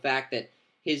about the fact that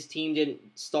his team didn't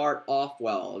start off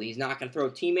well. He's not going to throw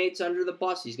teammates under the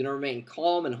bus. He's going to remain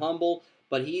calm and humble,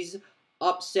 but he's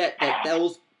upset that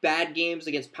those bad games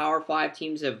against Power 5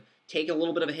 teams have taken a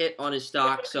little bit of a hit on his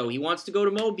stock. So he wants to go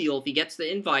to Mobile if he gets the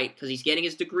invite because he's getting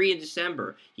his degree in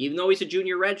December. Even though he's a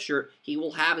junior redshirt, he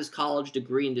will have his college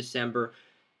degree in December.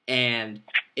 And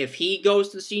if he goes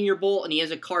to the Senior Bowl and he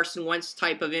has a Carson Wentz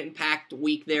type of impact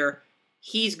week there,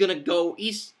 he's going to go,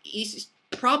 he's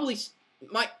probably,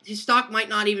 his stock might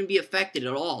not even be affected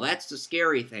at all. That's the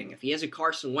scary thing. If he has a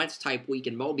Carson Wentz type week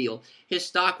in Mobile, his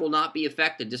stock will not be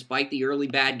affected despite the early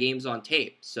bad games on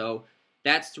tape. So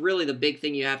that's really the big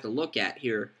thing you have to look at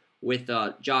here with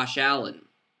Josh Allen.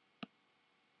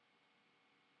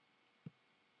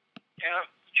 Yeah,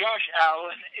 Josh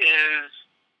Allen is,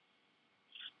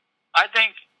 I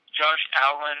think Josh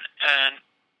Allen and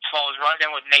falls right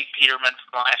in with Nate Peterman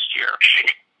from last year.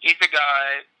 He's a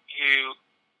guy who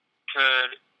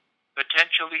could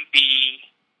potentially be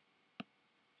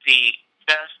the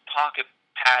best pocket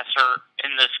passer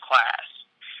in this class.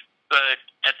 But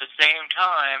at the same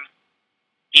time,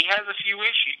 he has a few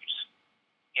issues.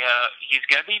 He's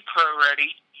going to be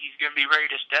pro-ready. He's going to be ready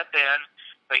to step in.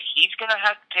 But he's going to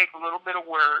have to take a little bit of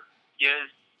work, get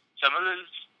some of his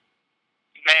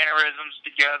mannerisms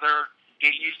together,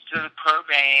 get used to the pro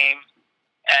game,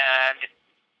 and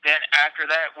then after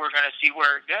that, we're going to see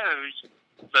where it goes.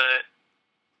 But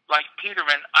like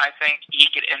Peterman, I think he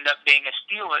could end up being a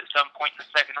steal at some point in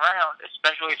the second round,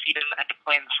 especially if he doesn't have to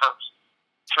play in the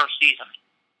first season.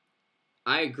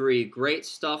 I agree. Great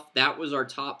stuff. That was our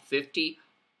top 50.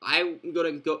 I'm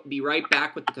going to be right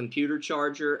back with the computer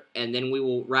charger, and then we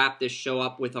will wrap this show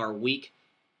up with our week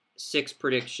 6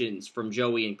 predictions from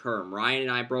Joey and Kerm. Ryan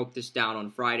and I broke this down on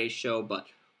Friday's show, but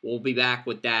we'll be back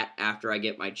with that after I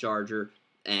get my charger.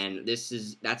 And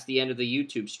that's the end of the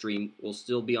YouTube stream. We'll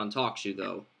still be on Talkshoe,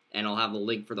 though. And I'll have the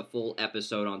link for the full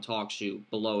episode on Talkshoe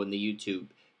below in the YouTube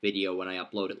video when I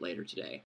upload it later today.